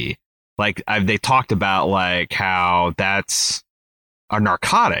swifty. Like, they talked about, like, how that's a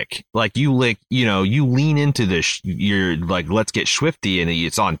narcotic. Like, you lean into this, you're like, let's get swifty, and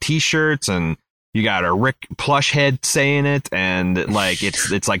it's on t-shirts, and you got a Rick plush head saying it, and, like,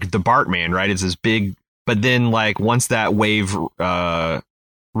 it's like the Bartman, right? It's this big. But then, like, once that wave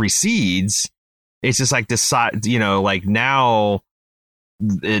recedes, it's just like this side, you know, like, now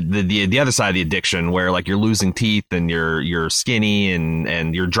the other side of the addiction, where, like, you're losing teeth and you're skinny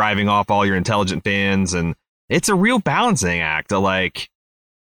and you're driving off all your intelligent fans, and it's a real balancing act of, like,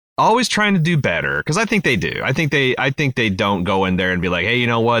 always trying to do better, because I think they do. I think they don't go in there and be like, hey, you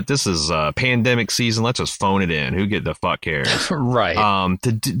know what? This is a pandemic season. Let's just phone it in. Who the fuck cares? Right.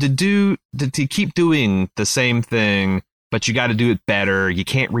 To keep doing the same thing, but you got to do it better. You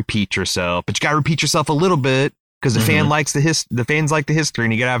can't repeat yourself, but you got to repeat yourself a little bit because the fan likes the fans like the history,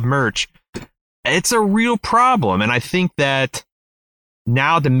 and you got to have merch. It's a real problem, and I think that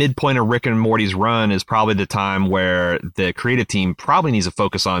now the midpoint of Rick and Morty's run is probably the time where the creative team probably needs to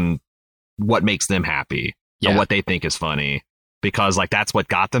focus on what makes them happy and what they think is funny, because like that's what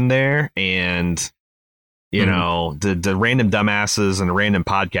got them there. And you know, the random dumbasses and the random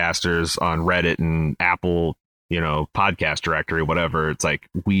podcasters on Reddit and Apple, you know, podcast directory, whatever. It's like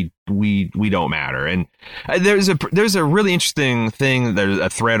we don't matter. And there's a really interesting thing. There's a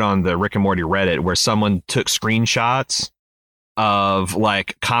thread on the Rick and Morty Reddit where someone took screenshots of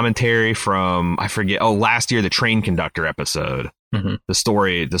like commentary from, I forget, last year, the train conductor episode, the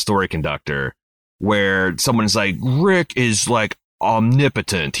story conductor, where someone's like, Rick is like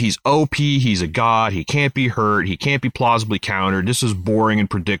omnipotent. He's OP. He's a god. He can't be hurt. He can't be plausibly countered. This is boring and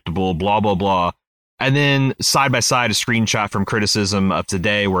predictable, blah, blah, blah. And then side by side, a screenshot from criticism of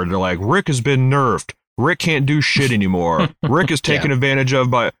today where they're like, Rick has been nerfed. Rick can't do shit anymore. Rick is taken advantage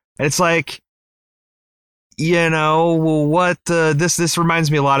of by, and it's like, you know, what this reminds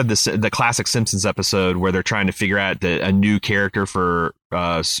me a lot of the classic Simpsons episode where they're trying to figure out a new character for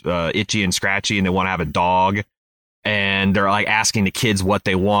Itchy and Scratchy, and they want to have a dog, and they're like asking the kids what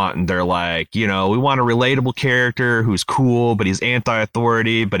they want, and they're like, you know, we want a relatable character who's cool, but he's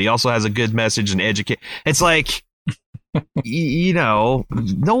anti-authority, but he also has a good message and educate. It's like, you know,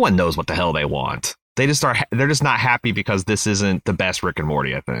 no one knows what the hell they want. They're just not happy because this isn't the best Rick and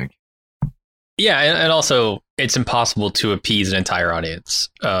Morty, I think. Yeah, and also it's impossible to appease an entire audience.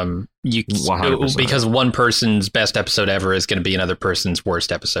 100%. Because one person's best episode ever is going to be another person's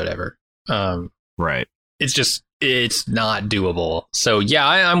worst episode ever. Right. It's not doable. So yeah,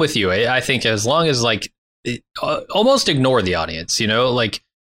 I'm with you. I think as long as like almost ignore the audience, you know, like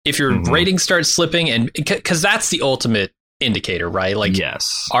if your ratings start slipping, and because that's the ultimate indicator, right? Like,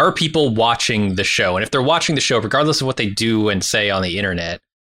 yes, are people watching the show? And if they're watching the show, regardless of what they do and say on the internet,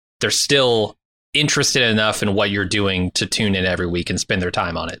 they're still interested enough in what you're doing to tune in every week and spend their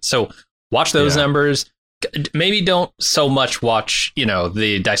time on it. So watch those numbers. Maybe don't so much watch, you know,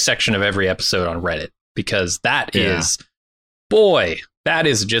 the dissection of every episode on Reddit, because that is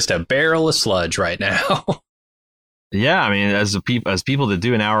just a barrel of sludge right now. Yeah, I mean, as people that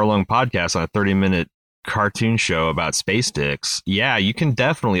do an hour-long podcast on a 30-minute cartoon show about space dicks, yeah, you can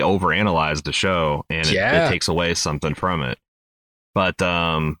definitely overanalyze the show, and it takes away something from it. But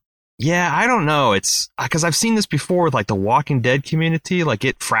yeah, I don't know. It's because I've seen this before with like the Walking Dead community. Like,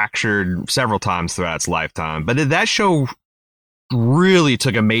 it fractured several times throughout its lifetime. But that show really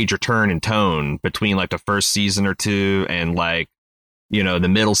took a major turn in tone between like the first season or two and like, you know, the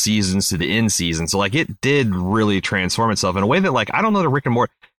middle seasons to the end season. So like it did really transform itself in a way that like, I don't know, the Rick and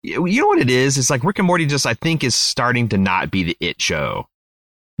Morty, you know what it is? It's like Rick and Morty just, I think, is starting to not be the it show.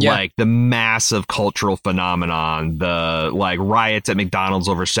 Yeah. Like the massive cultural phenomenon, the like riots at McDonald's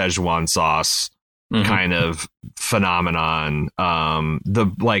over Szechuan sauce kind of phenomenon.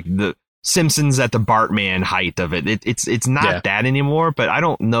 The Simpsons at the Bartman height of it. It's not that anymore, but I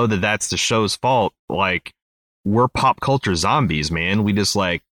don't know that that's the show's fault. Like, we're pop culture zombies, man. We just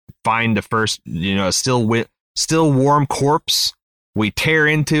like find the first, you know, still warm corpse. We tear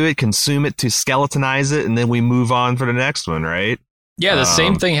into it, consume it to skeletonize it, and then we move on for the next one, right? Yeah, the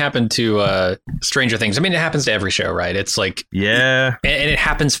same thing happened to Stranger Things. I mean, it happens to every show, right? It's like, and it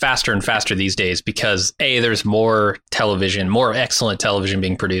happens faster and faster these days because there's more television, more excellent television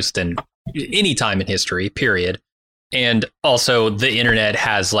being produced than any time in history, period. And also the internet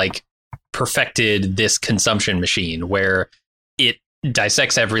has like perfected this consumption machine where it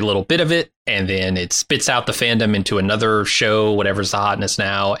dissects every little bit of it and then it spits out the fandom into another show, whatever's the hotness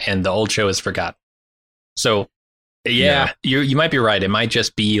now, and the old show is forgotten. So yeah, you might be right. It might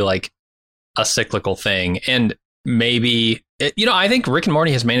just be like a cyclical thing. And maybe, you know, I think Rick and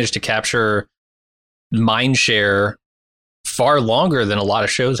Morty has managed to capture mind share far longer than a lot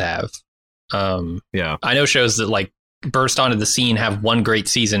of shows have. I know shows that like burst onto the scene, have one great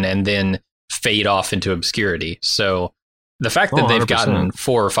season, and then fade off into obscurity. So the fact that they've 100%. Gotten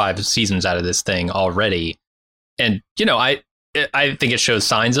 4 or 5 seasons out of this thing already, and, you know, I think it shows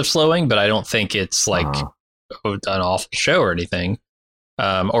signs of slowing, but I don't think it's like an awful show or anything,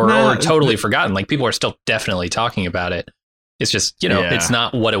 or totally forgotten. Like, people are still definitely talking about it. It's just, you know, it's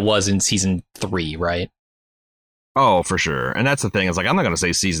not what it was in season 3, right? Oh, for sure. And that's the thing. It's like, I'm not going to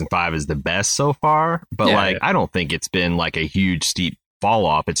say season 5 is the best so far, but like, I don't think it's been like a huge steep fall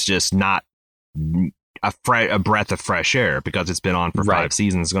off. It's just not a breath of fresh air because it's been on for 5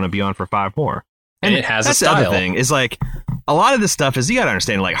 seasons. It's going to be on for 5 more. And it has that's a style. The other thing is like a lot of this stuff is you got to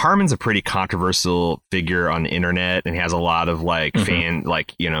understand like Harmon's a pretty controversial figure on the internet and he has a lot of like fan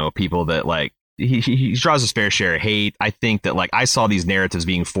like, you know, people that like he draws his fair share of hate. I think that like I saw these narratives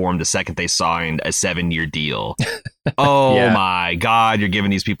being formed the second they signed a 7-year deal. Oh my God, you're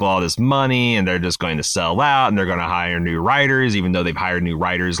giving these people all this money and they're just going to sell out and they're going to hire new writers, even though they've hired new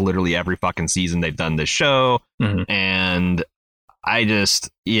writers literally every fucking season they've done this show. And I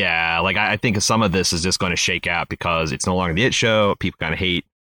just, like I think some of this is just going to shake out because it's no longer the It Show. People kind of hate,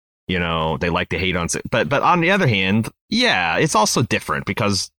 you know, they like to hate on, but on the other hand, it's also different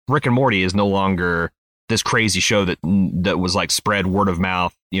because Rick and Morty is no longer this crazy show that was like spread word of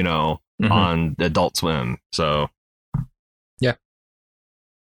mouth, you know, on Adult Swim. So,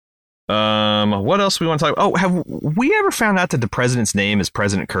 what else we want to talk about? Oh, have we ever found out that the president's name is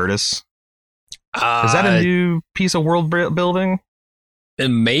President Curtis? Is that a new piece of world building?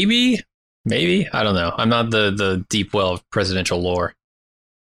 Maybe. I don't know. I'm not the deep well of presidential lore.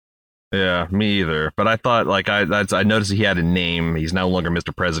 Yeah, me either. But I thought, like, I noticed that he had a name. He's no longer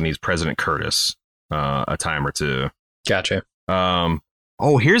Mr. President. He's President Curtis. A time or two. Gotcha.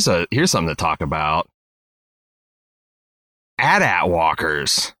 Here's something to talk about. AT-AT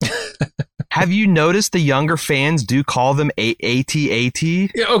walkers. Have you noticed the younger fans do call them AT-AT?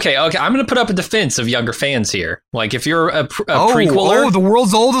 Okay. I'm going to put up a defense of younger fans here. Like, if you're a prequeler... Oh, the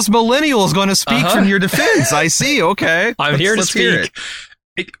world's oldest millennial is going to speak from your defense. I see. Okay. I'm here to speak.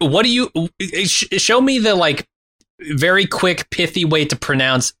 What do you... Show me the, like, very quick, pithy way to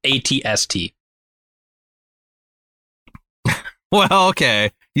pronounce ATST. Well,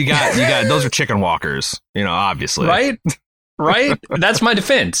 okay. You got... Those are chicken walkers, you know, obviously. Right? That's my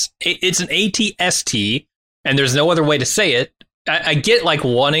defense. It's an ATST, and there's no other way to say it. I get, like,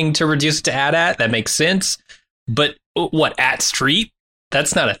 wanting to reduce it to AT-AT. That makes sense. But what, at street?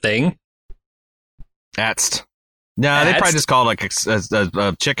 That's not a thing. Atst. No, they probably just call it, like,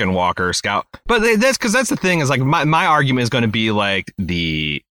 a chicken walker scout. But that's because that's the thing is, like, my argument is going to be, like,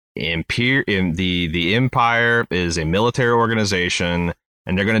 the Empire is a military organization.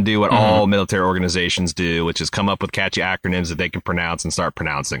 And they're going to do what all military organizations do, which is come up with catchy acronyms that they can pronounce and start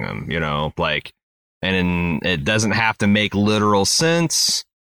pronouncing them, you know, like, and it doesn't have to make literal sense,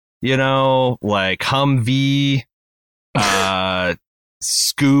 you know, like Humvee,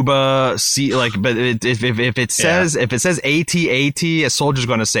 scuba, like, but if it says AT-AT, a soldier's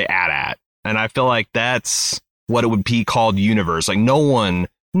going to say AT-AT. And I feel like that's what it would be called universe. Like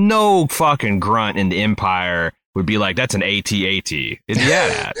no fucking grunt in the Empire would be like, that's an AT-AT. It's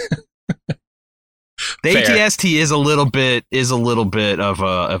AT-AT. The ATST is a little bit of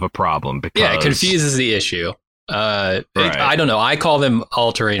a problem because it confuses the issue. Right. I don't know. I call them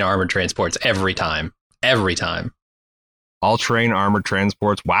all-terrain armored transports every time. All-terrain armored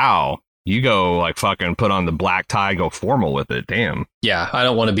transports. Wow. You go like fucking put on the black tie, go formal with it. Damn. Yeah, I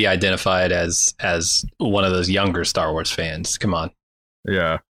don't want to be identified as one of those younger Star Wars fans. Come on.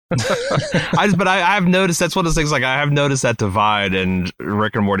 Yeah. I've noticed that's one of those things. Like I have noticed that divide, and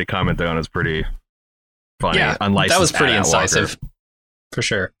Rick and Morty commented on is pretty funny. Yeah, that was pretty incisive, for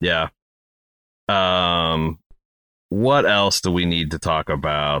sure. Yeah. What else do we need to talk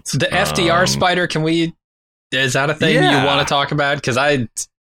about? The FDR spider. Is that a thing you want to talk about? Because I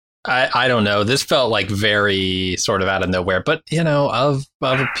don't know. This felt like very sort of out of nowhere, but you know, of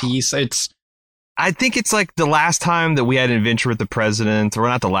a piece. I think it's like the last time that we had an adventure with the president, or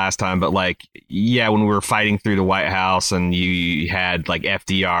not the last time, but like, when we were fighting through the White House and you had like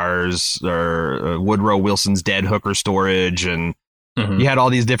FDR's or Woodrow Wilson's dead hooker storage, and you had all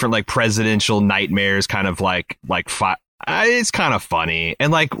these different like presidential nightmares kind of it's kind of funny.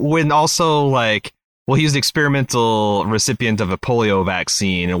 And like when also like, well, he was the experimental recipient of a polio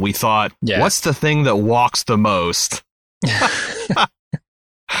vaccine, and we thought, what's the thing that walks the most?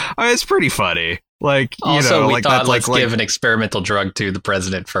 I mean, it's pretty funny. Like, also, we like thought, let's give an experimental drug to the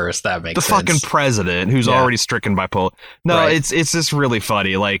president first. That makes sense. The fucking president who's already stricken by polio. No, right. It's just really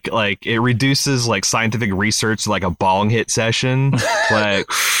funny. Like it reduces like scientific research to like a bong hit session.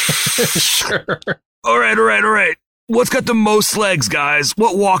 Like, sure. All right. What's got the most legs, guys?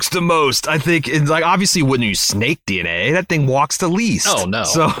 What walks the most? I think it's like obviously wouldn't use snake DNA. That thing walks the least. Oh no.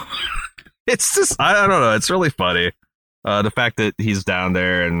 So it's just I don't know. It's really funny. The fact that he's down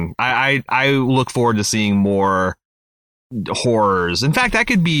there, and I look forward to seeing more horrors. In fact, that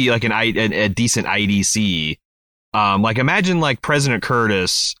could be like a decent IDC. Like imagine like President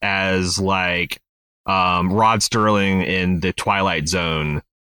Curtis as like Rod Sterling in the Twilight Zone,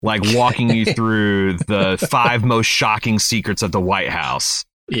 like walking you through the 5 most shocking secrets of the White House.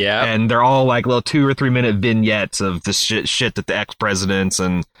 Yeah. And they're all like little 2 or 3 minute vignettes of the shit that the ex-presidents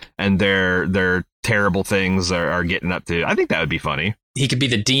and their terrible things are getting up to. I think that would be funny. He could be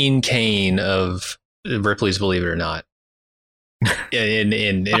the Dean Cain of Ripley's Believe It or Not in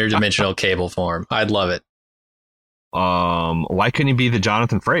interdimensional cable form. I'd love it. Why couldn't he be the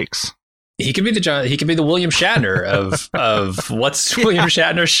Jonathan Frakes? He could be the William Shatner of what's William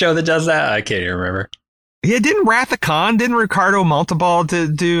Shatner's show that does that? I can't even remember. Yeah, didn't Wrath of Khan, didn't Ricardo Montalban to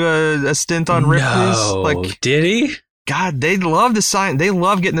do a stint on Ripley's? No, did he? God, they love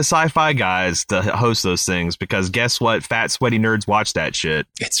getting the sci-fi guys to host those things because guess what? Fat sweaty nerds watch that shit.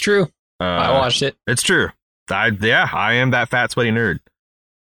 It's true. I watched it. It's true. I am that fat sweaty nerd.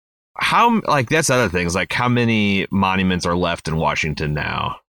 That's other things. Like, how many monuments are left in Washington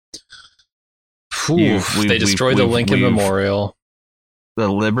now? They destroyed the Lincoln Memorial, the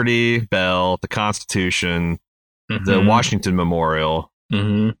Liberty Bell, the Constitution, the Washington Memorial.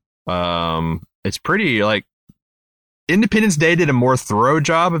 It's pretty like Independence Day did a more thorough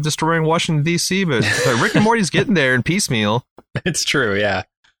job of destroying Washington D.C., but Rick and Morty's getting there in piecemeal. It's true, yeah.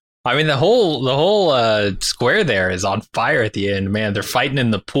 I mean, the whole square there is on fire at the end. Man, they're fighting in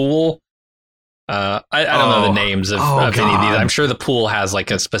the pool. I don't know the names of any of these. I'm sure the pool has like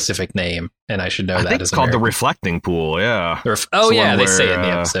a specific name, and I should know that. I think it's called the Reflecting Pool. Yeah. They say it in the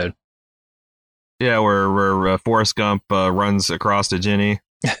episode. Yeah, where Forrest Gump runs across to Jenny.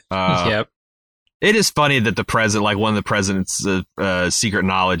 Yep. It is funny that the president, like one of the president's secret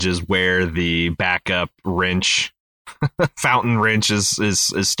knowledge is where the backup wrench, fountain wrench is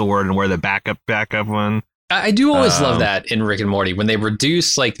stored, and where the backup one. I do always love that in Rick and Morty when they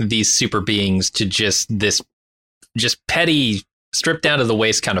reduce like these super beings to just petty, stripped down to the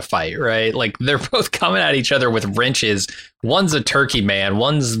waist kind of fight, right? Like they're both coming at each other with wrenches. One's a turkey man,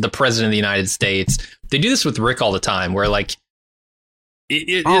 one's the president of the United States. They do this with Rick all the time, where like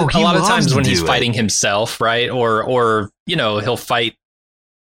a lot of times when he's fighting himself, right? Or he'll fight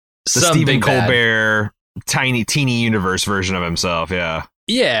the Stephen Colbert teeny universe version of himself, yeah.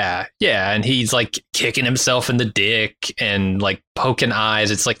 Yeah, and he's like kicking himself in the dick and like poking eyes.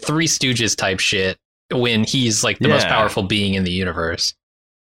 It's like Three Stooges type shit when he's like the most powerful being in the universe.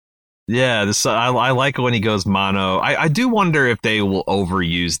 Yeah, I like when he goes mono. I do wonder if they will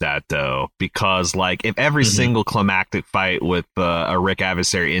overuse that though, because like if every single climactic fight with a Rick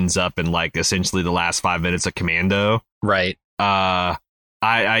adversary ends up in like essentially the last 5 minutes of Commando, right? I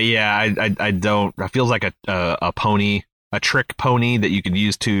don't. It feels like a pony. A trick pony that you could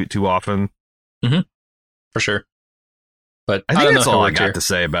use too often. For sure. But I think that's all I got to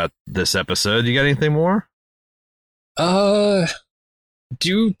say about this episode. You got anything more?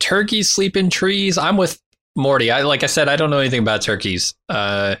 Do turkeys sleep in trees? I'm with Morty. Like I said, I don't know anything about turkeys.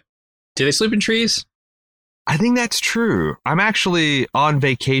 Do they sleep in trees? I think that's true. I'm actually on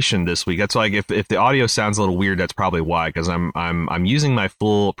vacation this week. That's like if the audio sounds a little weird, that's probably why. Because I'm using my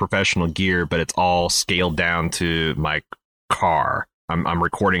full professional gear, but it's all scaled down to my car. I'm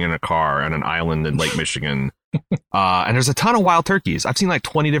recording in a car on an island in Lake Michigan, and there's a ton of wild turkeys. I've seen like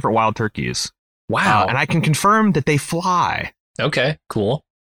 20 different wild turkeys. Wow! And I can confirm that they fly. Okay, cool.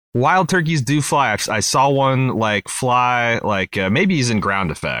 Wild turkeys do fly. I saw one like fly. Like maybe he's in ground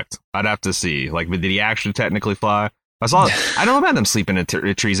effect. I'd have to see. Like, did he actually technically fly? I don't know about them sleeping in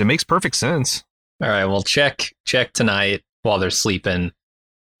trees. It makes perfect sense. All right, well, check tonight while they're sleeping.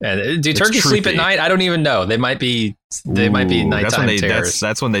 And do turkeys sleep at night? I don't even know. They might be nighttime terrors.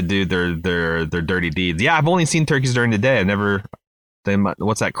 That's when they do their dirty deeds. Yeah, I've only seen turkeys during the day.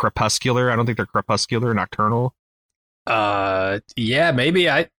 What's that, crepuscular? I don't think they're crepuscular, nocturnal. Yeah, maybe.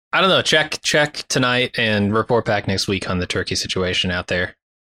 I don't know. Check tonight and report back next week on the turkey situation out there.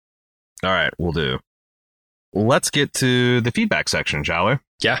 All right, we'll do. Let's get to the feedback section, shall we?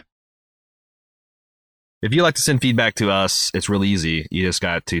 Yeah. If you'd like to send feedback to us, it's real easy. You just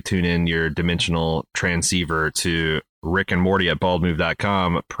got to tune in your dimensional transceiver to Rick and Morty at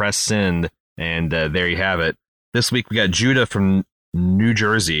baldmove.com, press send, and there you have it. This week we got Judah from New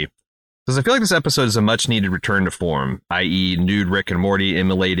Jersey. Says, I feel like this episode is a much needed return to form, i.e. nude Rick and Morty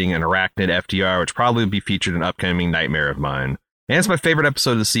emulating an arachnid FDR, which probably will be featured in an upcoming nightmare of mine. And it's my favorite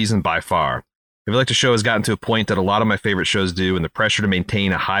episode of the season by far. I feel like the show has gotten to a point that a lot of my favorite shows do, and the pressure to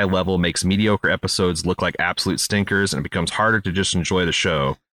maintain a high level makes mediocre episodes look like absolute stinkers, and it becomes harder to just enjoy the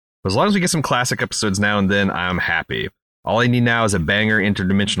show. But as long as we get some classic episodes now and then, I'm happy. All I need now is a banger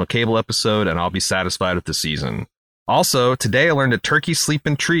interdimensional cable episode, and I'll be satisfied with the season. Also, today I learned that turkeys sleep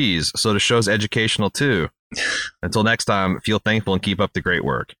in trees, so the show's educational too. Until next time, feel thankful and keep up the great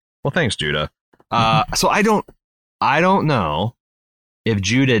work. Well, thanks, Judah. So I don't know if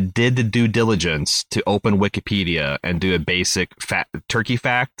Judah did the due diligence to open Wikipedia and do a basic turkey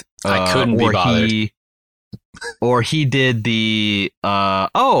fact, I couldn't be bothered. Or he did the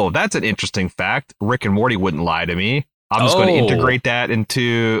that's an interesting fact. Rick and Morty wouldn't lie to me. I'm just going to integrate that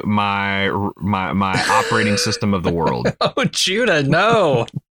into my operating system of the world. Oh, Judah, no.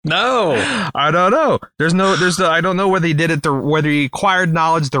 I don't know. I don't know whether he did it whether he acquired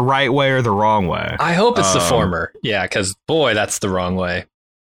knowledge the right way or the wrong way. I hope it's the former. Yeah, because boy, that's the wrong way.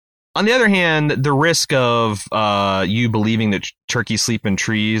 On the other hand, the risk of you believing that turkeys sleep in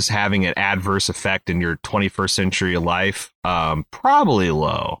trees having an adverse effect in your 21st century life, probably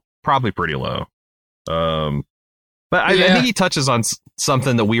low. Probably pretty low. But I think he touches on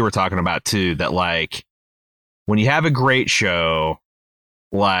something that we were talking about, too, that, like, when you have a great show,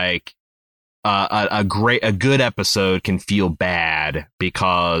 like, a good episode can feel bad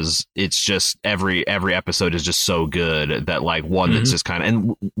because it's just every episode is just so good that, like, one that's just kind of,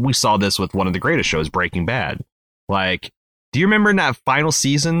 and we saw this with one of the greatest shows, Breaking Bad. Like, do you remember in that final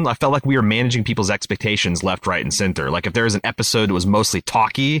season? I felt like we were managing people's expectations left, right, and center. Like, if there was an episode that was mostly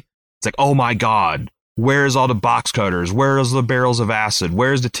talky, it's like, oh my God, where's all the box cutters? Where's the barrels of acid?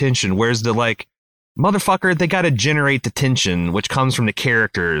 Where's the tension? Where's the, like, motherfucker, they got to generate the tension, which comes from the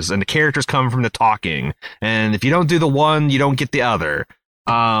characters, and the characters come from the talking. And if you don't do the one, you don't get the other.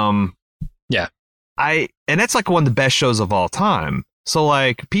 Yeah. And that's like one of the best shows of all time. So,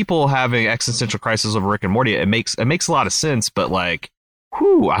 like, people having existential crisis over Rick and Morty, it makes a lot of sense, but, like,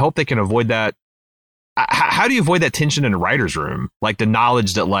 I hope they can avoid that. How do you avoid that tension in a writer's room? Like, the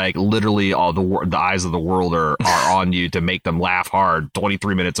knowledge that, like, literally all the eyes of the world are on you to make them laugh hard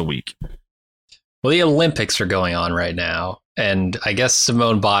 23 minutes a week. Well, the Olympics are going on right now, and I guess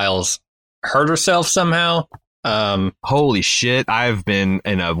Simone Biles hurt herself somehow. Holy shit, I've been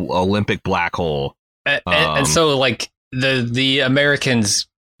in an Olympic black hole. And so, like, the Americans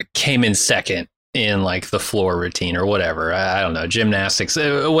came in second in, like, the floor routine or whatever. I don't know, gymnastics,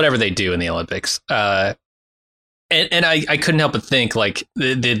 whatever they do in the Olympics. And I couldn't help but think, like,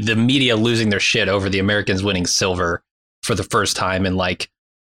 the media losing their shit over the Americans winning silver for the first time in, like,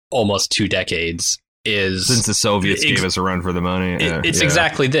 almost 2 decades is since the Soviets gave us a run for the money. It's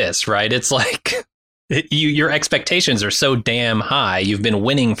exactly this, right? It's like your expectations are so damn high. You've been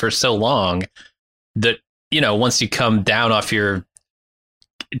winning for so long that, you know, once you come down off your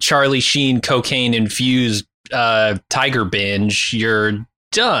Charlie Sheen cocaine infused tiger binge, you're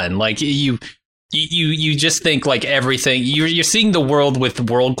done. Like you just think like everything you're seeing the world with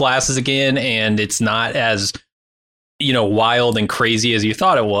world glasses again, and it's not as, you know, wild and crazy as you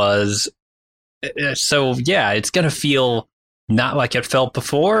thought it was. So yeah, it's gonna feel not like it felt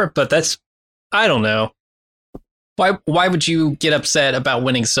before, but I don't know. Why would you get upset about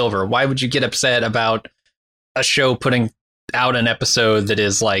winning silver? Why would you get upset about a show putting out an episode that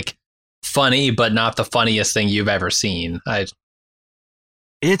is, like, funny but not the funniest thing you've ever seen?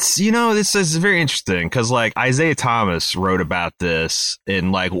 It's, you know, this is very interesting because, like, Isaiah Thomas wrote about this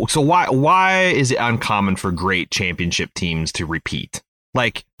in, like, so why is it uncommon for great championship teams to repeat?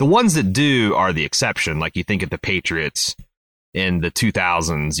 Like, the ones that do are the exception. Like, you think of the Patriots in the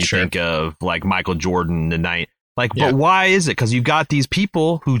 2000s, you think of, like, Michael Jordan in the night. Like, but why is it? Because you've got these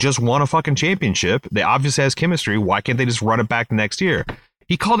people who just won a fucking championship. They obviously has chemistry. Why can't they just run it back the next year?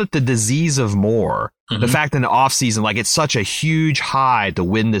 He called it the disease of more. The fact in the off season, like, it's such a huge high to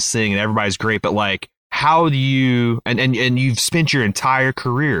win this thing and everybody's great. But, like, how do you and you've spent your entire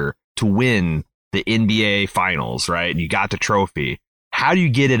career to win the NBA finals, right? And you got the trophy. How do you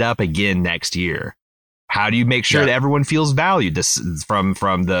get it up again next year? How do you make sure that everyone feels valued? This from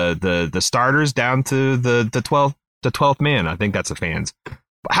the starters down to the 12th man. I think that's the fans.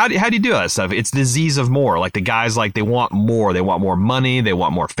 How do you do that stuff? It's disease of more. Like, the guys, like, they want more. They want more money. They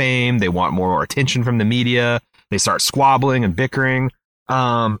want more fame. They want more attention from the media. They start squabbling and bickering.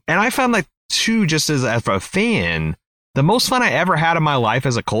 And I found, like, too, just as a fan, the most fun I ever had in my life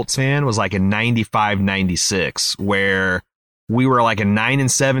as a Colts fan was, like, in 95, 96, where we were like a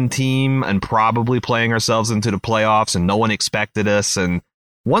 9-7 team and probably playing ourselves into the playoffs, and no one expected us. And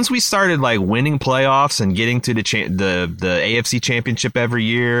once we started, like, winning playoffs and getting to the AFC Championship every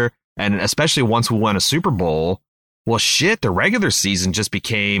year, and especially once we won a Super Bowl, well, shit, the regular season just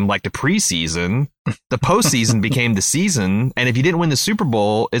became like the preseason. The postseason became the season, and if you didn't win the Super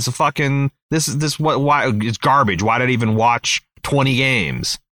Bowl, it's a fucking why it's garbage. Why did I even watch 20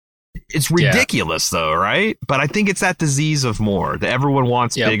 games? It's ridiculous, though, right? But I think it's that disease of more that everyone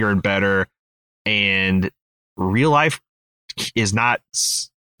wants bigger and better, and real life is not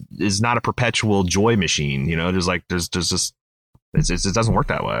a perpetual joy machine. You know, there's just it doesn't work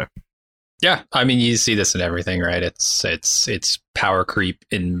that way. Yeah, I mean, you see this in everything, right? It's power creep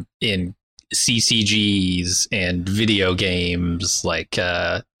in CCGs and video games, like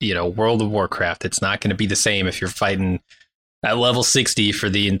World of Warcraft. It's not going to be the same if you're fighting at level 60 for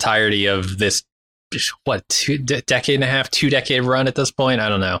the entirety of this two decade run at this point. I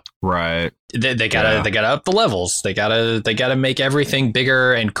don't know. Right. They gotta up the levels. They gotta make everything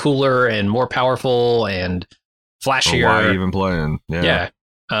bigger and cooler and more powerful and flashier. Why are you even playing? Yeah.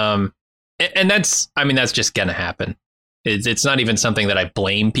 And that's just gonna happen. It's not even something that I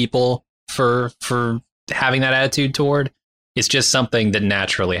blame people for having that attitude toward. It's just something that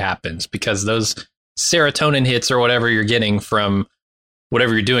naturally happens because those serotonin hits or whatever you're getting from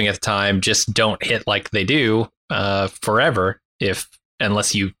whatever you're doing at the time just don't hit like they do forever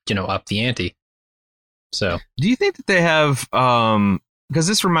unless you up the ante. So do you think that they have because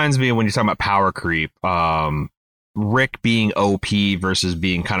this reminds me of when you're talking about power creep, Rick being OP versus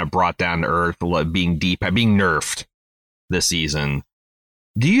being kind of brought down to earth, being nerfed this season.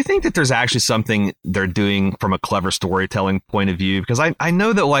 Do you think that there's actually something they're doing from a clever storytelling point of view? Because I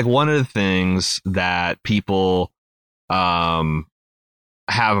know that like one of the things that people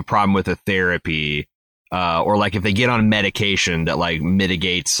have a problem with therapy or like if they get on medication that like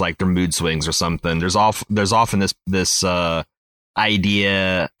mitigates like their mood swings or something, there's often this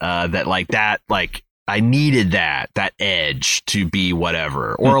idea that I needed that edge to be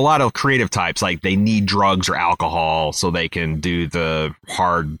whatever. Or a lot of creative types, like they need drugs or alcohol so they can do the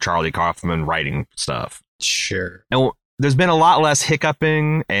hard Charlie Kaufman writing stuff. Sure. And there's been a lot less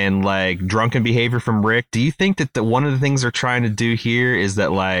hiccuping and like drunken behavior from Rick. Do you think that one of the things they're trying to do here is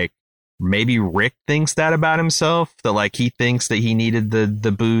that like maybe Rick thinks that about himself, that like he thinks that he needed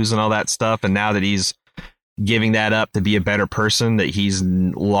the booze and all that stuff, and now that he's giving that up to be a better person, that he's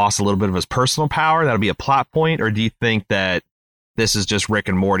lost a little bit of his personal power? That'll be a plot point? Or do you think that this is just Rick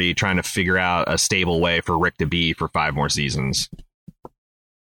and Morty trying to figure out a stable way for Rick to be for 5 more seasons?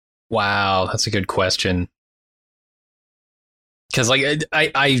 Wow, that's a good question. Because like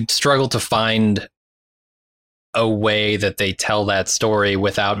I struggle to find a way that they tell that story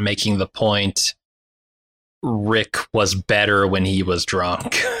without making the point Rick was better when he was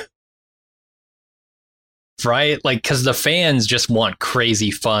drunk. Right? Like, because the fans just want crazy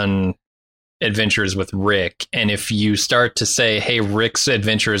fun adventures with Rick. And if you start to say, hey, Rick's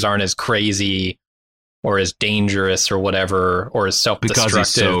adventures aren't as crazy or as dangerous or whatever, or as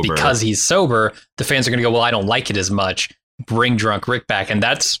self-destructive because he's sober, the fans are going to go, well, I don't like it as much. Bring drunk Rick back. And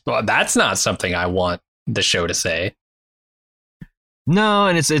that's not something I want the show to say. No,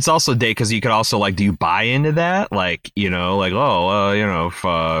 and it's also because you could also like, do you buy into that? Like, if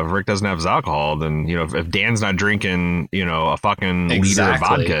Rick doesn't have his alcohol, then if Dan's not drinking, a fucking liter of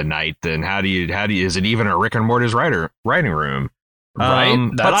vodka a night, then how do you is it even a Rick and Morty's writing room? Right.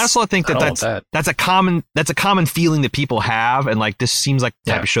 But I also think that's a common feeling that people have, and like this seems like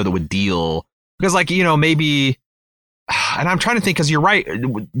the type of show that would deal because like maybe. And I'm trying to think because you're right.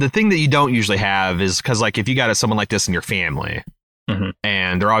 The thing that you don't usually have is because like if you got someone like this in your family. Mm-hmm.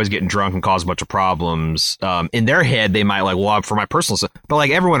 And they're always getting drunk and cause a bunch of problems. In their head, they might like, well, for my personal stuff, but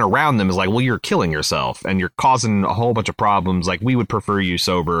like everyone around them is like, well, you're killing yourself and you're causing a whole bunch of problems. Like we would prefer you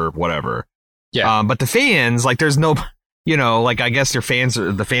sober, whatever. Yeah. But the fans, like, there's no, like I guess the fans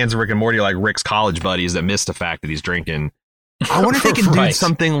of Rick and Morty are like Rick's college buddies that miss the fact that he's drinking. I wonder if they can do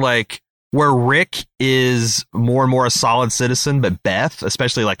something like where Rick is more and more a solid citizen, but Beth,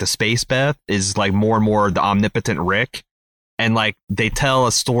 especially like the space Beth, is like more and more the omnipotent Rick. And like they tell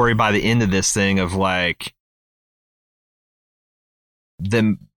a story by the end of this thing of like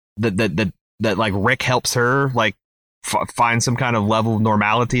them that like Rick helps her like find some kind of level of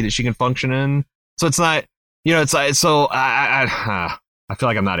normality that she can function in. So it's not, it's like, so I feel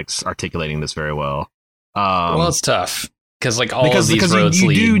like I'm not articulating this very well. Well, it's tough because like all of these roads you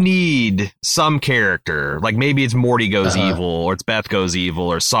lead. do need some character. Like maybe it's Morty goes evil, or it's Beth goes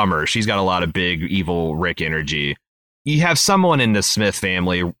evil, or Summer. She's got a lot of big evil Rick energy. You have someone in the Smith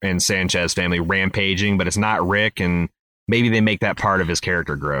family and Sanchez family rampaging, but it's not Rick, and maybe they make that part of his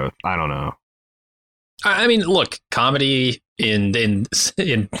character growth. I don't know. I mean, look, comedy in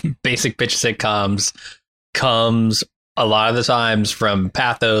basic bitch sitcoms comes a lot of the times from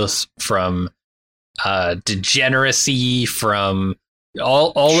pathos, from degeneracy, from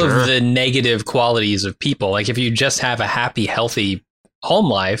all of the negative qualities of people. Like if you just have a happy, healthy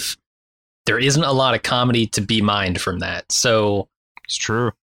home life, there isn't a lot of comedy to be mined from that. So it's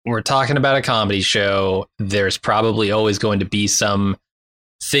true. We're talking about a comedy show. There's probably always going to be some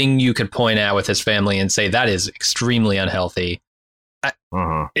thing you could point out with his family and say that is extremely unhealthy.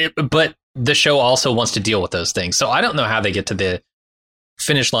 But the show also wants to deal with those things. So I don't know how they get to the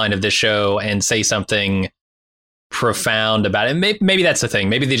finish line of this show and say something profound about it. Maybe that's the thing.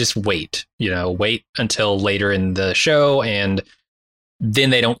 Maybe they just wait until later in the show, and then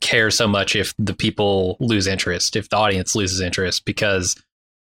they don't care so much if the people lose interest, if the audience loses interest, because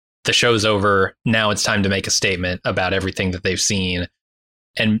the show's over. Now it's time to make a statement about everything that they've seen.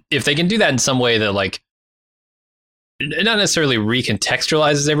 And if they can do that in some way that, like, not necessarily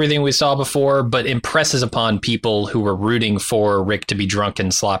recontextualizes everything we saw before, but impresses upon people who were rooting for Rick to be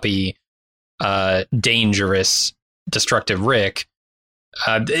drunken, sloppy, dangerous, destructive Rick.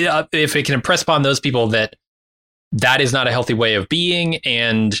 If it can impress upon those people that is not a healthy way of being,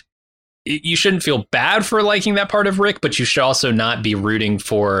 and you shouldn't feel bad for liking that part of Rick, but you should also not be rooting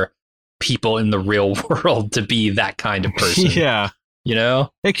for people in the real world to be that kind of person. Yeah.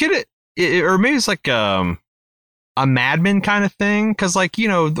 It could, or maybe it's like a Mad Men kind of thing, because, like,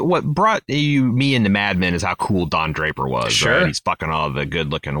 what brought me into Mad Men is how cool Don Draper was. Sure. Right? He's fucking all the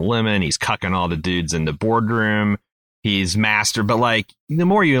good-looking women. He's cucking all the dudes in the boardroom. He's master. But, like, the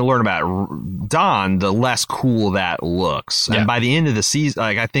more you learn about Don, the less cool that looks. Yeah. And by the end of the season,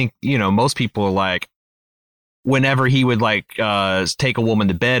 like, I think, most people are like, whenever he would, like, take a woman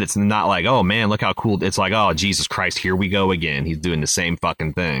to bed, it's not like, oh man, look how cool. It's like, oh, Jesus Christ, here we go again. He's doing the same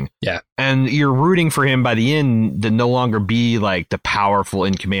fucking thing. Yeah. And you're rooting for him by the end to no longer be like the powerful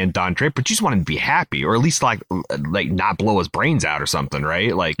in command Don Draper, but you just want him to be happy, or at least like not blow his brains out or something,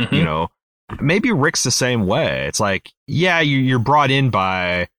 right? Like, maybe Rick's the same way. It's like, yeah, you're brought in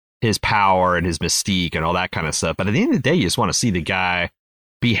by his power and his mystique and all that kind of stuff, but at the end of the day, you just want to see the guy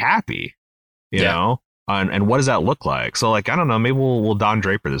be happy, you know? And what does that look like? So, like, I don't know. Maybe we'll Don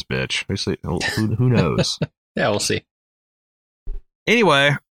Draper this bitch. Who knows? Yeah, we'll see.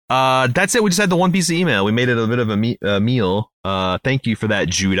 Anyway, that's it. We just had the one piece of email. We made it a bit of a meal. Thank you for that,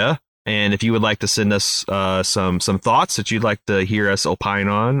 Judah. And if you would like to send us some thoughts that you'd like to hear us opine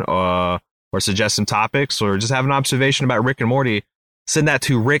on, or suggest some topics, or just have an observation about Rick and Morty, send that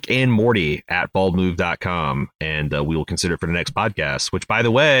to rickandmorty@baldmove.com, and we will consider it for the next podcast. Which, by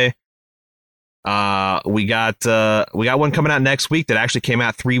the way, we got one coming out next week that actually came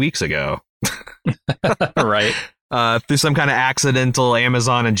out 3 weeks ago. Right. Through some kind of accidental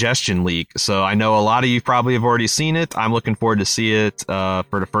Amazon ingestion leak. So I know a lot of you probably have already seen it. I'm looking forward to see it for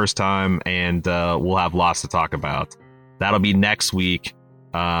the first time, and we'll have lots to talk about. That'll be next week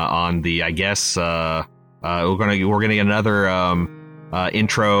on the, I guess, we're gonna get another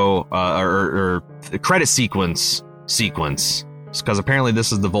intro or credit sequence, because apparently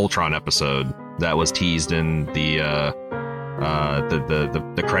this is the Voltron episode that was teased in the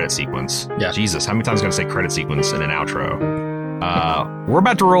credit sequence. Yeah. Jesus, how many times am I going to say credit sequence in an outro? We're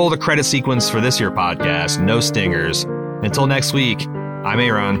about to roll the credit sequence for this here podcast. No stingers. Until next week, I'm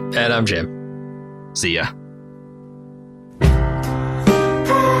Aaron. And I'm Jim. See ya.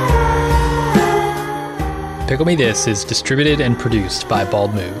 Pickle Me This is distributed and produced by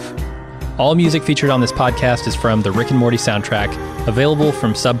Bald Move. All music featured on this podcast is from the Rick and Morty soundtrack, available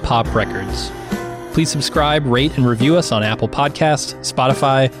from Sub Pop Records. Please subscribe, rate, and review us on Apple Podcasts,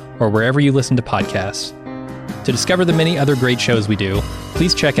 Spotify, or wherever you listen to podcasts. To discover the many other great shows we do,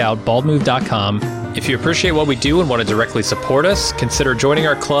 please check out baldmove.com. If you appreciate what we do and want to directly support us, consider joining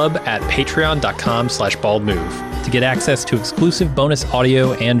our club at patreon.com/baldmove to get access to exclusive bonus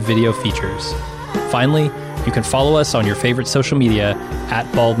audio and video features. Finally, you can follow us on your favorite social media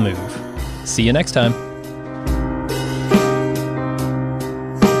 @baldmove. See you next time.